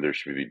anything, and there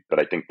should be, but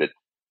I think that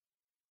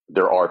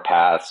there are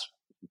paths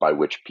by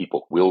which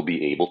people will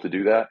be able to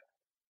do that.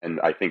 And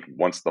I think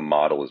once the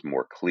model is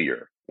more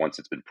clear, once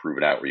it's been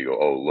proven out, where you go,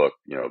 oh, look,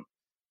 you know,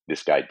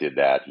 this guy did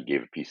that. He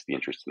gave a piece of the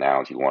interest to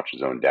Nouns. He launched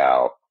his own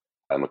DAO,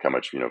 and look how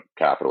much, you know,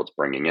 capital it's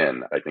bringing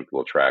in. I think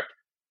will attract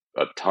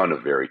a ton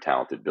of very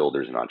talented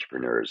builders and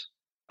entrepreneurs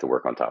to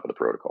work on top of the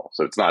protocol.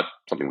 So it's not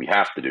something we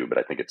have to do, but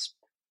I think it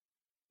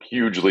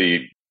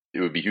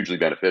would be hugely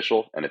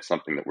beneficial. And it's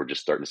something that we're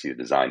just starting to see the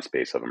design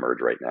space of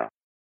emerge right now.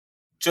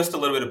 Just a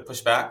little bit of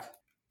pushback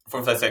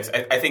from 56.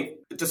 I think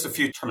just a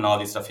few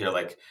terminology stuff here.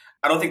 Like,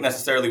 I don't think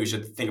necessarily we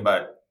should think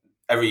about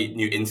every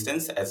new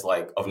instance as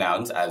like of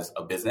Nouns as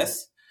a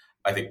business.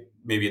 I think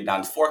maybe a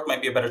Nouns fork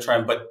might be a better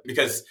term, but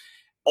because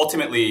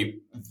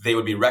ultimately they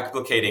would be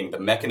replicating the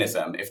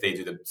mechanism. If they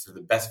do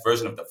the best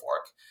version of the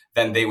fork,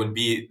 then they would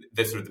be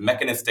the sort of the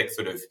mechanistic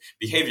sort of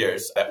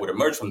behaviors that would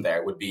emerge from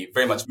there would be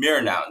very much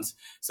mirror Nouns.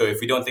 So if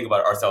we don't think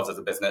about ourselves as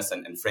a business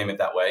and frame it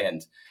that way,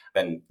 and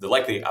then the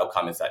likely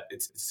outcome is that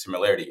it's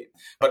similarity.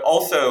 But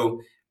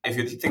also, if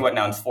you think about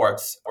Nouns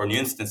forks or new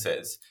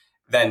instances,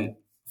 then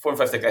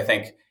 456, I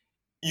think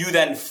you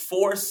then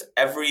force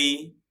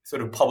every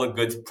sort of public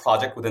goods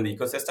project within the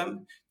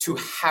ecosystem to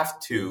have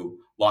to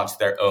launch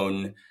their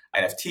own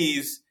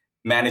NFTs,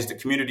 manage the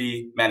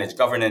community, manage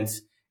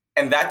governance.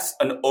 And that's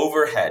an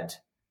overhead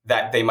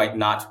that they might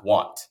not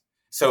want.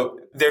 So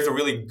there's a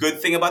really good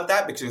thing about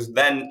that, because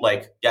then,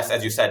 like, yes,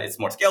 as you said, it's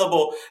more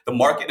scalable. The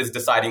market is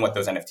deciding what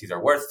those NFTs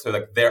are worth. So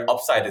like their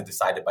upside is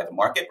decided by the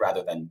market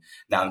rather than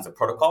Nouns the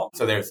protocol.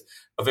 So there's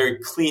a very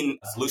clean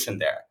solution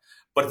there.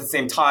 But at the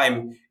same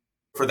time,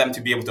 for them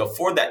to be able to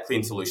afford that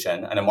clean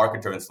solution and a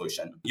market-driven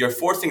solution, you're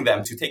forcing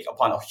them to take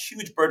upon a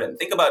huge burden.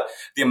 Think about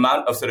the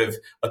amount of sort of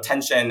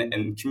attention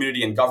and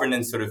community and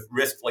governance sort of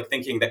risk, like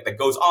thinking that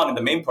goes on in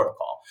the main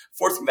protocol.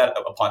 Forcing that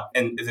upon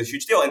and is a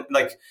huge deal. And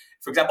like,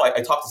 for example,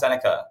 I talked to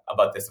Seneca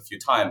about this a few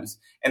times,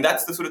 and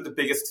that's the sort of the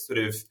biggest sort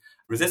of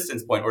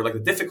resistance point, or like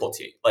the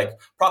difficulty. Like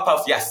Prop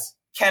House, yes,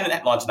 can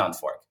launch Nouns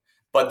fork,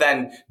 but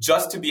then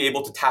just to be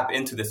able to tap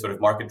into this sort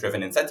of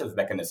market-driven incentive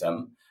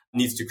mechanism,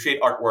 needs to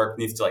create artwork,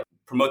 needs to like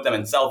promote them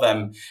and sell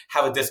them,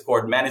 have a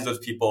Discord, manage those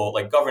people,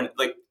 like govern,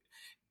 like,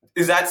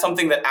 is that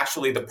something that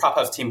actually the Prop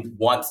House team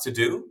wants to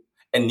do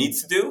and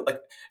needs to do? Like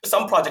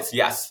some projects,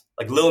 yes,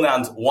 like Lil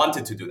Nouns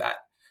wanted to do that.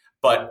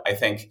 But I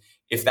think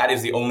if that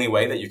is the only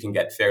way that you can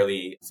get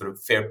fairly sort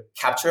of fair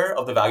capture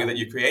of the value that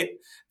you create,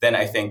 then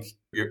I think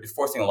you're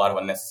forcing a lot of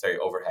unnecessary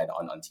overhead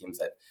on teams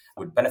that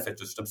would benefit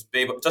just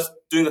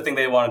doing the thing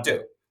they want to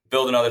do,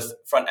 build another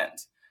front end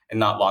and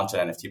not launch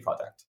an NFT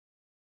project.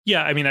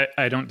 Yeah, I mean,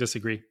 I don't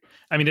disagree.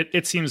 I mean,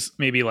 it seems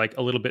maybe like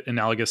a little bit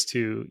analogous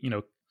to, you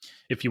know,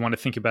 if you want to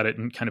think about it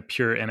in kind of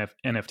pure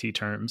NFT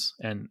terms,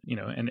 and, you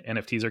know, and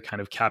NFTs are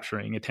kind of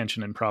capturing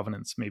attention and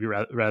provenance, maybe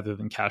rather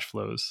than cash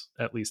flows,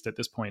 at least at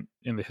this point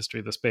in the history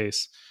of the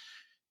space.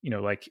 You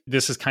know, like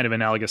this is kind of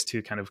analogous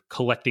to kind of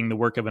collecting the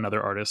work of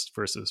another artist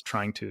versus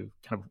trying to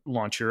kind of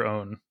launch your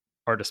own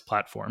artist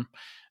platform.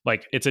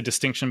 Like it's a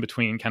distinction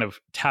between kind of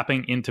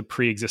tapping into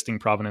pre-existing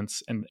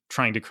provenance and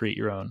trying to create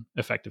your own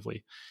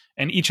effectively.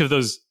 And each of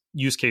those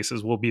use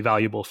cases will be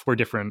valuable for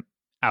different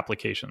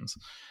applications.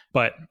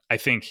 But I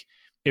think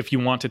if you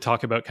want to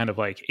talk about kind of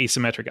like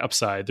asymmetric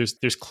upside,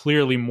 there's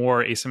clearly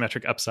more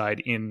asymmetric upside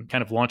in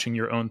kind of launching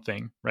your own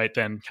thing, right,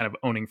 than kind of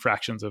owning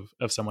fractions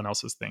of someone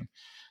else's thing.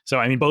 So,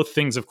 I mean, both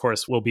things, of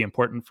course, will be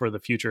important for the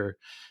future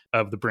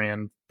of the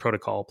brand,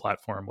 protocol,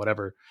 platform,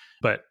 whatever.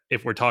 But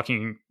if we're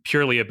talking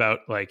purely about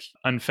like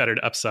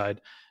unfettered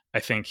upside, I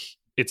think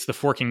it's the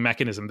forking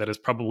mechanism that is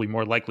probably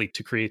more likely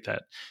to create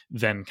that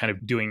than kind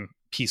of doing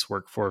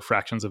piecework for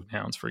fractions of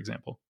nouns, for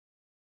example.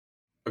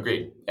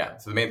 Agreed. Yeah.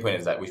 So the main point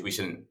is that we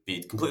shouldn't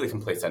be completely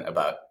complacent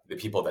about the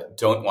people that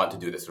don't want to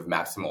do this sort of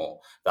maximal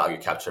value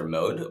capture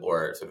mode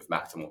or sort of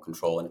maximal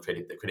control and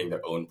creating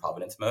their own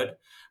provenance mode.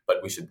 But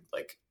we should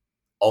like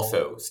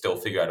also still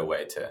figure out a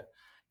way to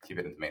keep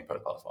it in the main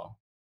protocol as well.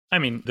 I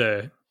mean,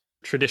 the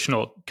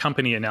traditional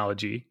company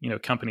analogy,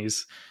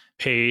 companies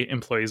pay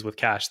employees with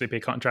cash, they pay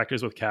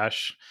contractors with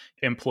cash.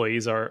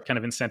 Employees are kind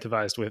of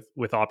incentivized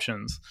with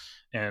options,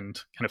 and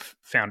kind of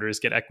founders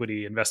get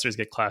equity, investors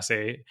get Class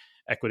A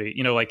equity.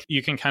 Like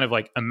you can kind of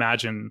like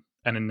imagine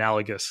an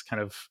analogous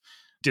kind of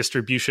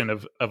distribution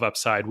of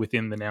upside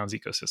within the Nouns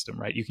ecosystem,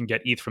 right? You can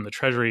get ETH from the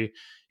treasury.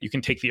 You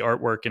can take the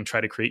artwork and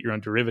try to create your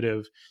own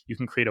derivative. You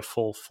can create a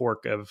full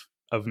fork of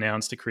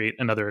Nouns to create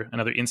another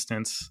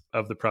instance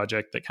of the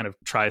project that kind of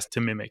tries to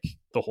mimic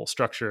the whole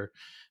structure.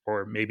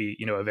 Or maybe,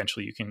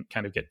 eventually you can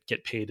kind of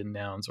get paid in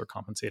Nouns or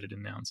compensated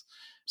in Nouns.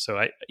 So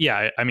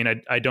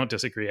I don't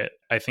disagree.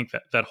 I think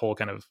that whole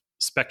kind of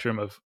spectrum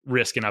of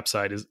risk and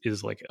upside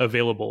is like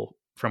available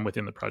from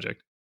within the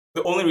project.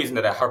 The only reason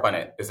that I harp on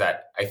it is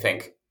that I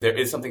think there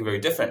is something very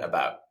different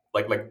about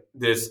like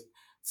there's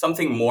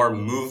something more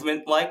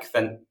movement-like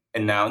than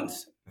in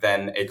Nouns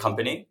than a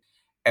company.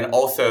 And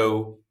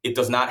also it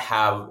does not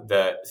have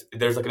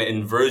there's like an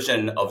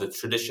inversion of the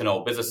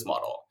traditional business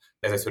model.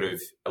 As I sort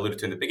of alluded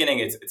to in the beginning,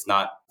 it's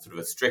not sort of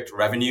a strict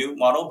revenue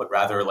model, but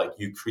rather like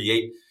you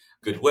create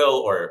goodwill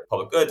or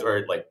public goods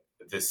or like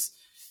this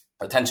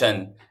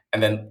attention,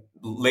 and then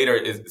later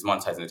is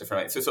monetized in a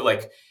different way. So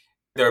like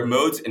there are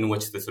modes in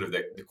which the sort of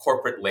the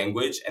corporate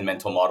language and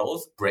mental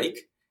models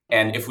break.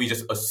 And if we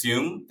just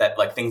assume that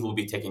like things will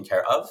be taken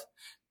care of,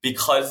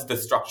 because the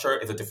structure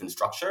is a different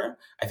structure,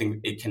 I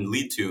think it can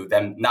lead to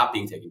them not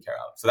being taken care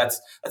of. So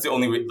that's the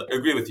only I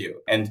agree with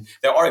you. And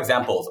there are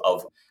examples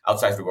of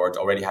outsized rewards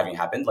already having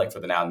happened, like for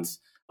the Nouns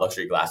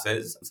luxury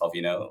glasses.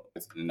 Salvino,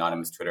 an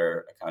anonymous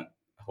Twitter account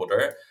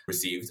holder,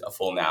 received a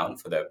full Noun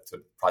for the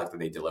product that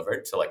they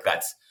delivered. So like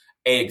that's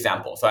a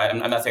example. So I'm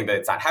not saying that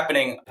it's not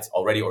happening. It's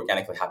already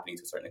organically happening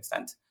to a certain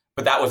extent.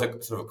 But that was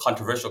a sort of a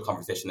controversial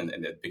conversation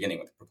in the beginning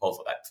with the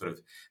proposal. That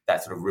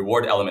sort of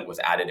reward element was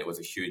added. It was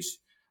a huge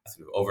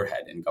sort of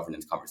overhead in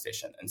governance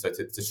conversation. And so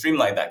to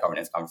streamline that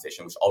governance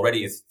conversation, which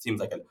already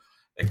seems like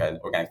an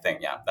organic thing.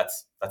 Yeah,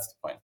 that's the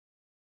point.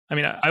 I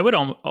mean, I would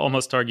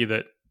almost argue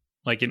that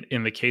like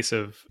in the case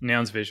of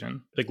Nouns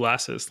Vision, the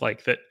glasses,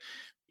 like that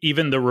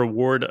even the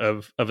reward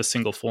of a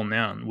single full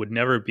noun would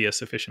never be a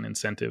sufficient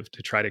incentive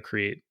to try to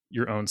create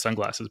your own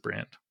sunglasses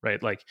brand,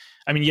 right? Like,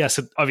 I mean, yes,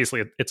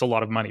 obviously it's a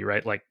lot of money,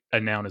 right? Like a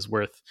noun is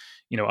worth,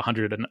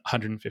 $100,000 and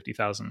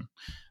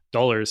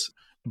 $150,000.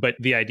 But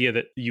the idea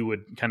that you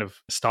would kind of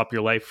stop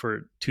your life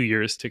for 2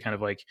 years to kind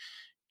of like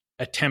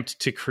attempt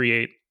to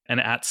create an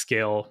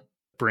at-scale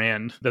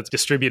brand that's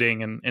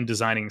distributing and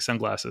designing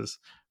sunglasses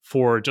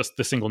for just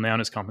the single noun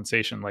as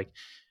compensation, like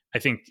I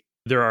think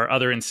there are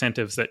other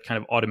incentives that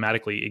kind of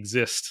automatically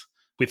exist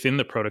within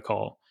the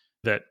protocol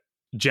that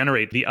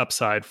generate the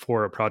upside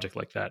for a project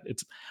like that.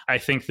 I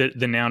think that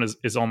the noun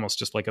is almost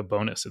just like a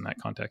bonus in that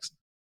context.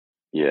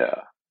 Yeah.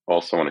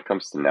 Also, when it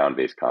comes to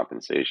noun-based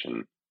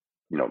compensation,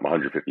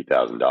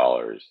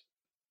 $150,000,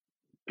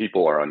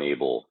 people are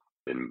unable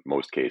in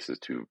most cases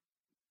to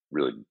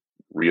really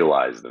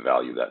realize the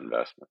value of that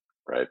investment,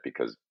 right?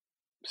 Because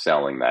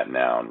selling that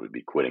noun would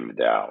be quitting the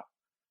DAO,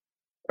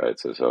 right?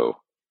 So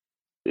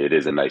it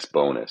is a nice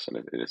bonus and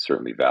it is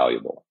certainly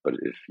valuable. But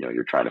if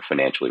you're trying to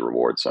financially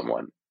reward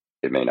someone,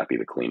 it may not be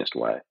the cleanest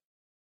way.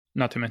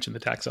 Not to mention the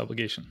tax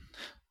obligation.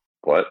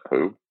 What?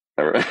 Who?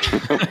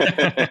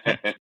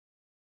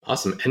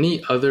 Awesome.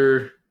 Any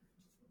other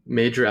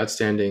major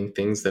outstanding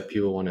things that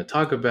people want to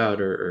talk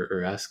about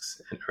or ask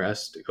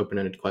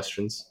open-ended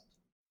questions?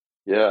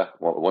 Yeah.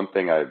 Well, one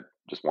thing I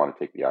just want to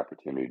take the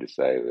opportunity to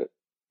say that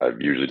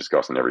I've usually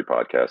discussed in every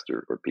podcast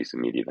or piece of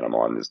media that I'm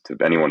on is to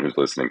anyone who's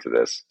listening to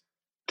this,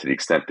 to the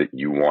extent that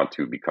you want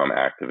to become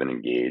active and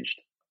engaged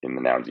in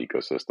the Nouns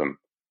ecosystem,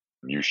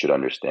 you should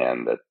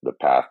understand that the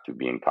path to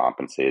being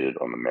compensated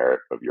on the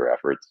merit of your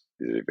efforts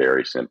is a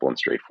very simple and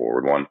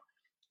straightforward one.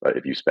 But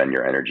if you spend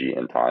your energy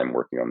and time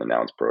working on the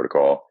Nouns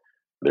protocol,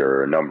 there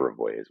are a number of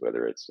ways,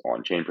 whether it's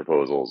on-chain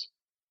proposals,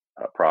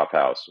 Prop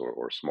House,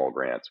 or small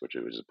grants, which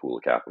is a pool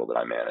of capital that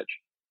I manage.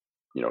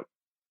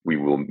 We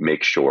will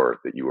make sure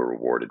that you are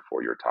rewarded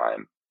for your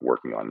time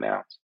working on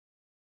Nouns.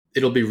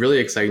 It'll be really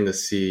exciting to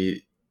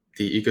see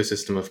the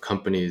ecosystem of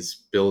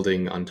companies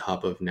building on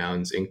top of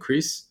Nouns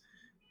increase.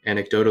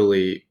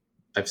 Anecdotally,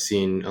 I've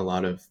seen a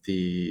lot of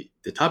the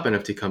top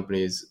NFT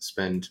companies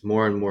spend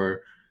more and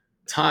more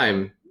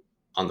time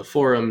on the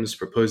forums,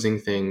 proposing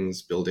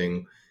things,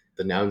 building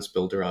the Nouns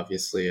builder,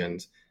 obviously,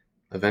 and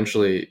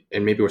eventually,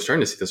 and maybe we're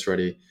starting to see this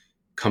already,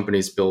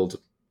 companies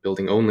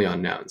building only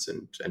on Nouns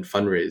and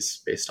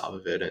fundraise based off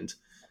of it. And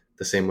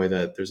the same way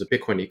that there's a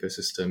Bitcoin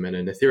ecosystem and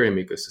an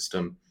Ethereum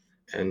ecosystem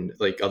and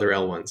like other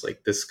L1s,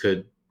 like this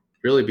could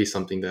really be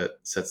something that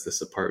sets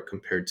this apart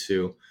compared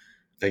to,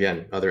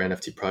 again, other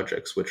NFT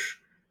projects, which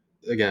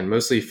again,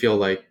 mostly feel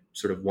like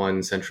sort of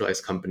one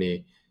centralized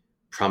company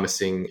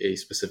promising a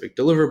specific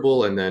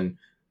deliverable and then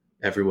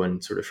everyone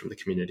sort of from the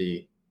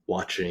community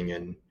watching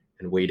and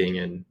waiting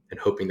and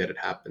hoping that it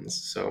happens.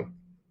 So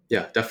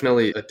yeah,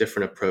 definitely a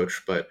different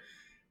approach, but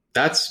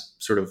that's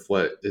sort of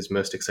what is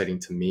most exciting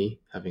to me,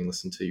 having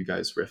listened to you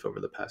guys riff over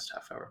the past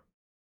half hour.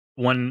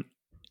 One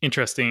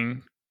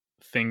interesting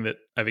thing that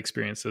I've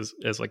experienced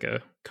as like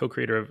a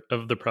co-creator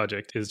of the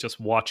project is just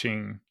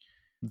watching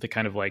the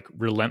kind of like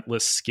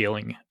relentless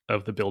scaling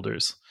of the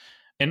builders.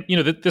 And,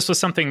 this was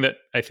something that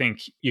I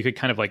think you could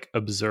kind of like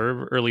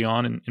observe early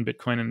on in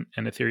Bitcoin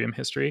and Ethereum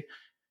history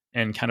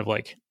and kind of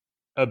like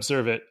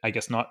observe it, I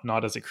guess,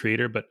 not as a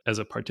creator, but as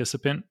a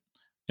participant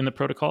in the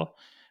protocol.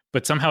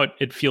 But somehow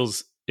it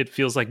feels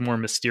like more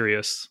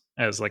mysterious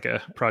as like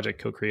a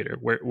project co-creator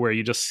where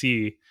you just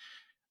see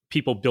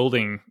people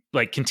building,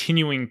 like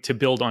continuing to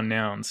build on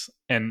Nouns.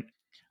 And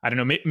I don't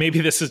know, maybe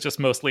this is just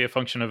mostly a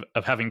function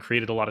of having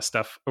created a lot of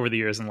stuff over the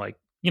years and like,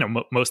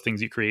 most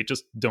things you create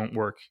just don't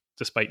work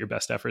despite your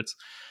best efforts.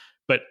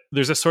 But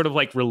there's a sort of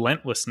like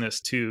relentlessness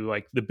to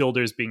like the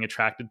builders being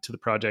attracted to the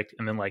project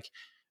and then like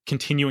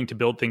continuing to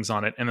build things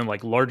on it. And then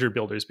like larger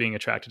builders being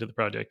attracted to the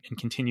project and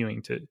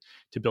continuing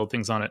to build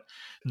things on it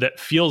that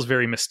feels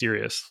very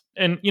mysterious.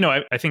 And,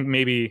 I think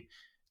maybe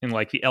in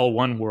like the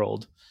L1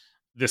 world,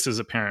 this is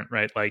apparent,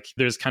 right? Like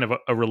there's kind of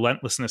a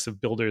relentlessness of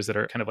builders that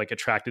are kind of like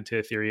attracted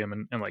to Ethereum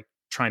and like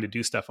trying to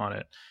do stuff on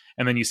it.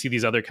 And then you see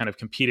these other kind of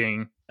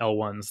competing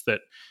L1s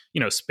that,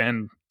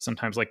 spend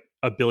sometimes like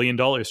 $1 billion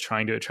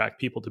trying to attract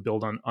people to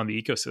build on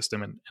the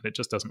ecosystem and it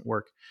just doesn't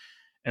work.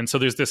 And so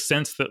there's this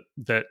sense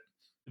that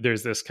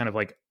there's this kind of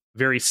like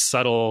very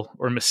subtle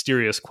or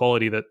mysterious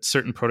quality that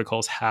certain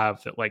protocols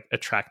have that like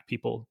attract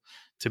people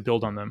to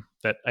build on them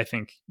that I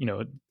think,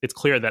 it's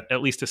clear that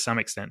at least to some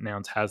extent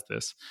Nouns has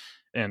this.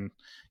 And,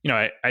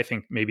 I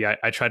think maybe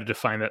I try to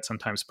define that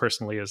sometimes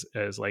personally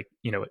as like,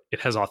 it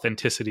has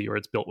authenticity or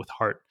it's built with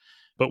heart.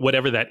 But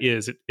whatever that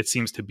is, it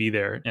seems to be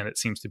there and it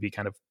seems to be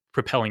kind of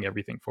propelling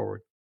everything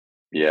forward.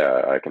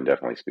 Yeah, I can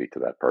definitely speak to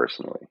that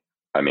personally.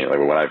 I mean, like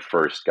when I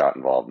first got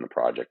involved in the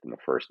project in the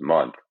first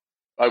month,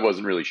 I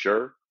wasn't really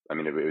sure. I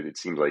mean, it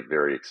seemed like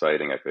very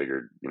exciting. I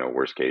figured,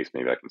 worst case,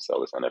 maybe I can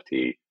sell this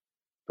NFT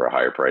for a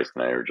higher price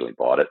than I originally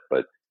bought it.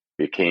 But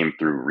it came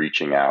through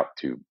reaching out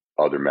to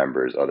other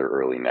members, other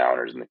early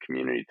Nowners in the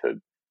community to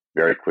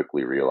very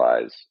quickly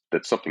realize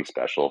that something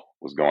special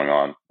was going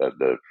on, that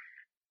the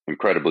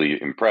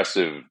incredibly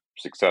impressive,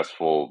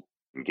 successful,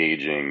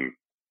 engaging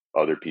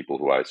other people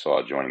who I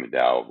saw joining the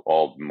DAO,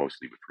 all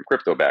mostly from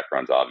crypto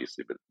backgrounds,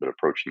 obviously, but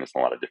approaching this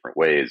in a lot of different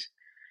ways.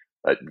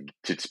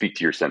 To speak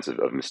to your sense of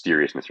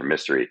mysteriousness or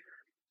mystery,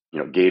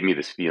 gave me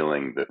this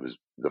feeling that was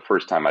the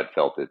first time I'd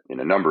felt it in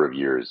a number of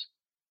years,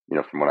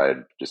 from when I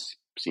had just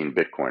seen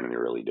Bitcoin in the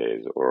early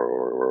days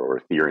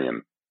or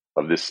Ethereum,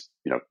 of this,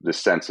 this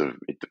sense of,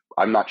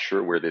 I'm not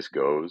sure where this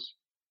goes,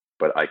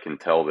 but I can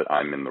tell that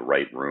I'm in the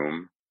right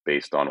room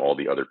based on all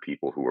the other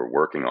people who are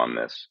working on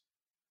this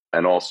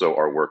and also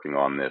are working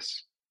on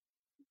this,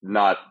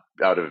 not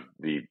out of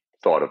the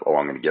thought of, oh,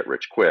 I'm going to get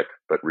rich quick,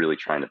 but really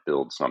trying to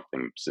build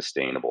something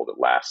sustainable that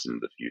lasts in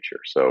the future.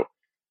 So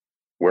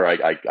where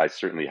I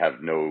certainly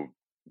have no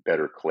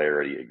better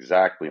clarity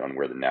exactly on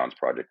where the Nouns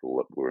project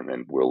will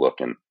look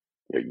in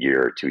a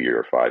year or 2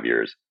 years or 5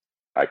 years,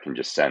 I can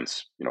just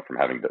sense, from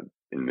having been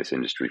in this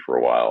industry for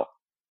a while,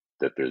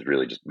 that there's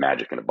really just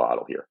magic in a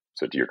bottle here.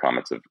 So to your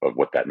comments of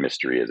what that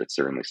mystery is, it's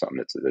certainly something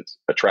that's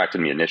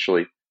attracted me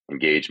initially,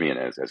 engaged me, and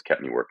has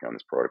kept me working on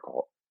this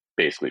protocol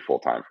basically full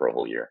time for a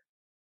whole year.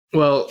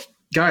 Well,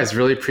 guys,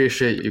 really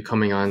appreciate you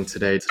coming on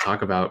today to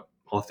talk about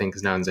all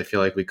things Nouns. I feel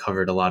like we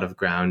covered a lot of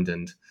ground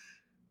and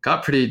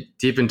got pretty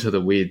deep into the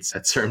weeds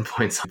at certain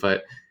points.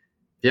 But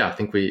yeah, I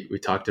think we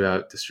talked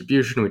about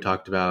distribution, we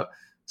talked about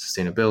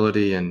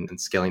sustainability and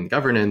scaling the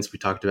governance. We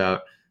talked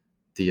about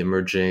the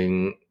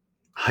emerging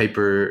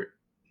hyper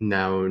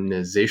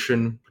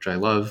nounization, which I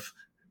love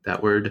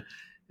that word,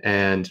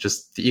 and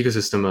just the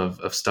ecosystem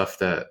of stuff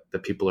that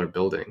people are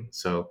building.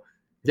 So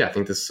yeah, I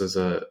think this is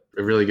a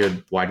really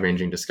good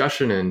wide-ranging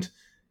discussion, and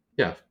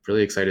yeah,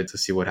 really excited to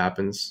see what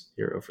happens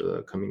here over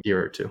the coming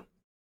year or two.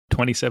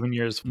 27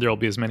 years, there will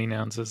be as many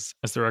Nouns as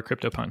there are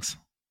CryptoPunks.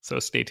 So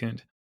stay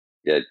tuned.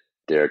 Yeah,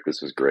 Derek,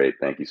 this was great.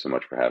 Thank you so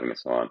much for having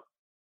us on.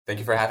 Thank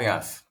you for having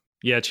us.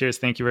 Yeah, cheers.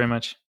 Thank you very much.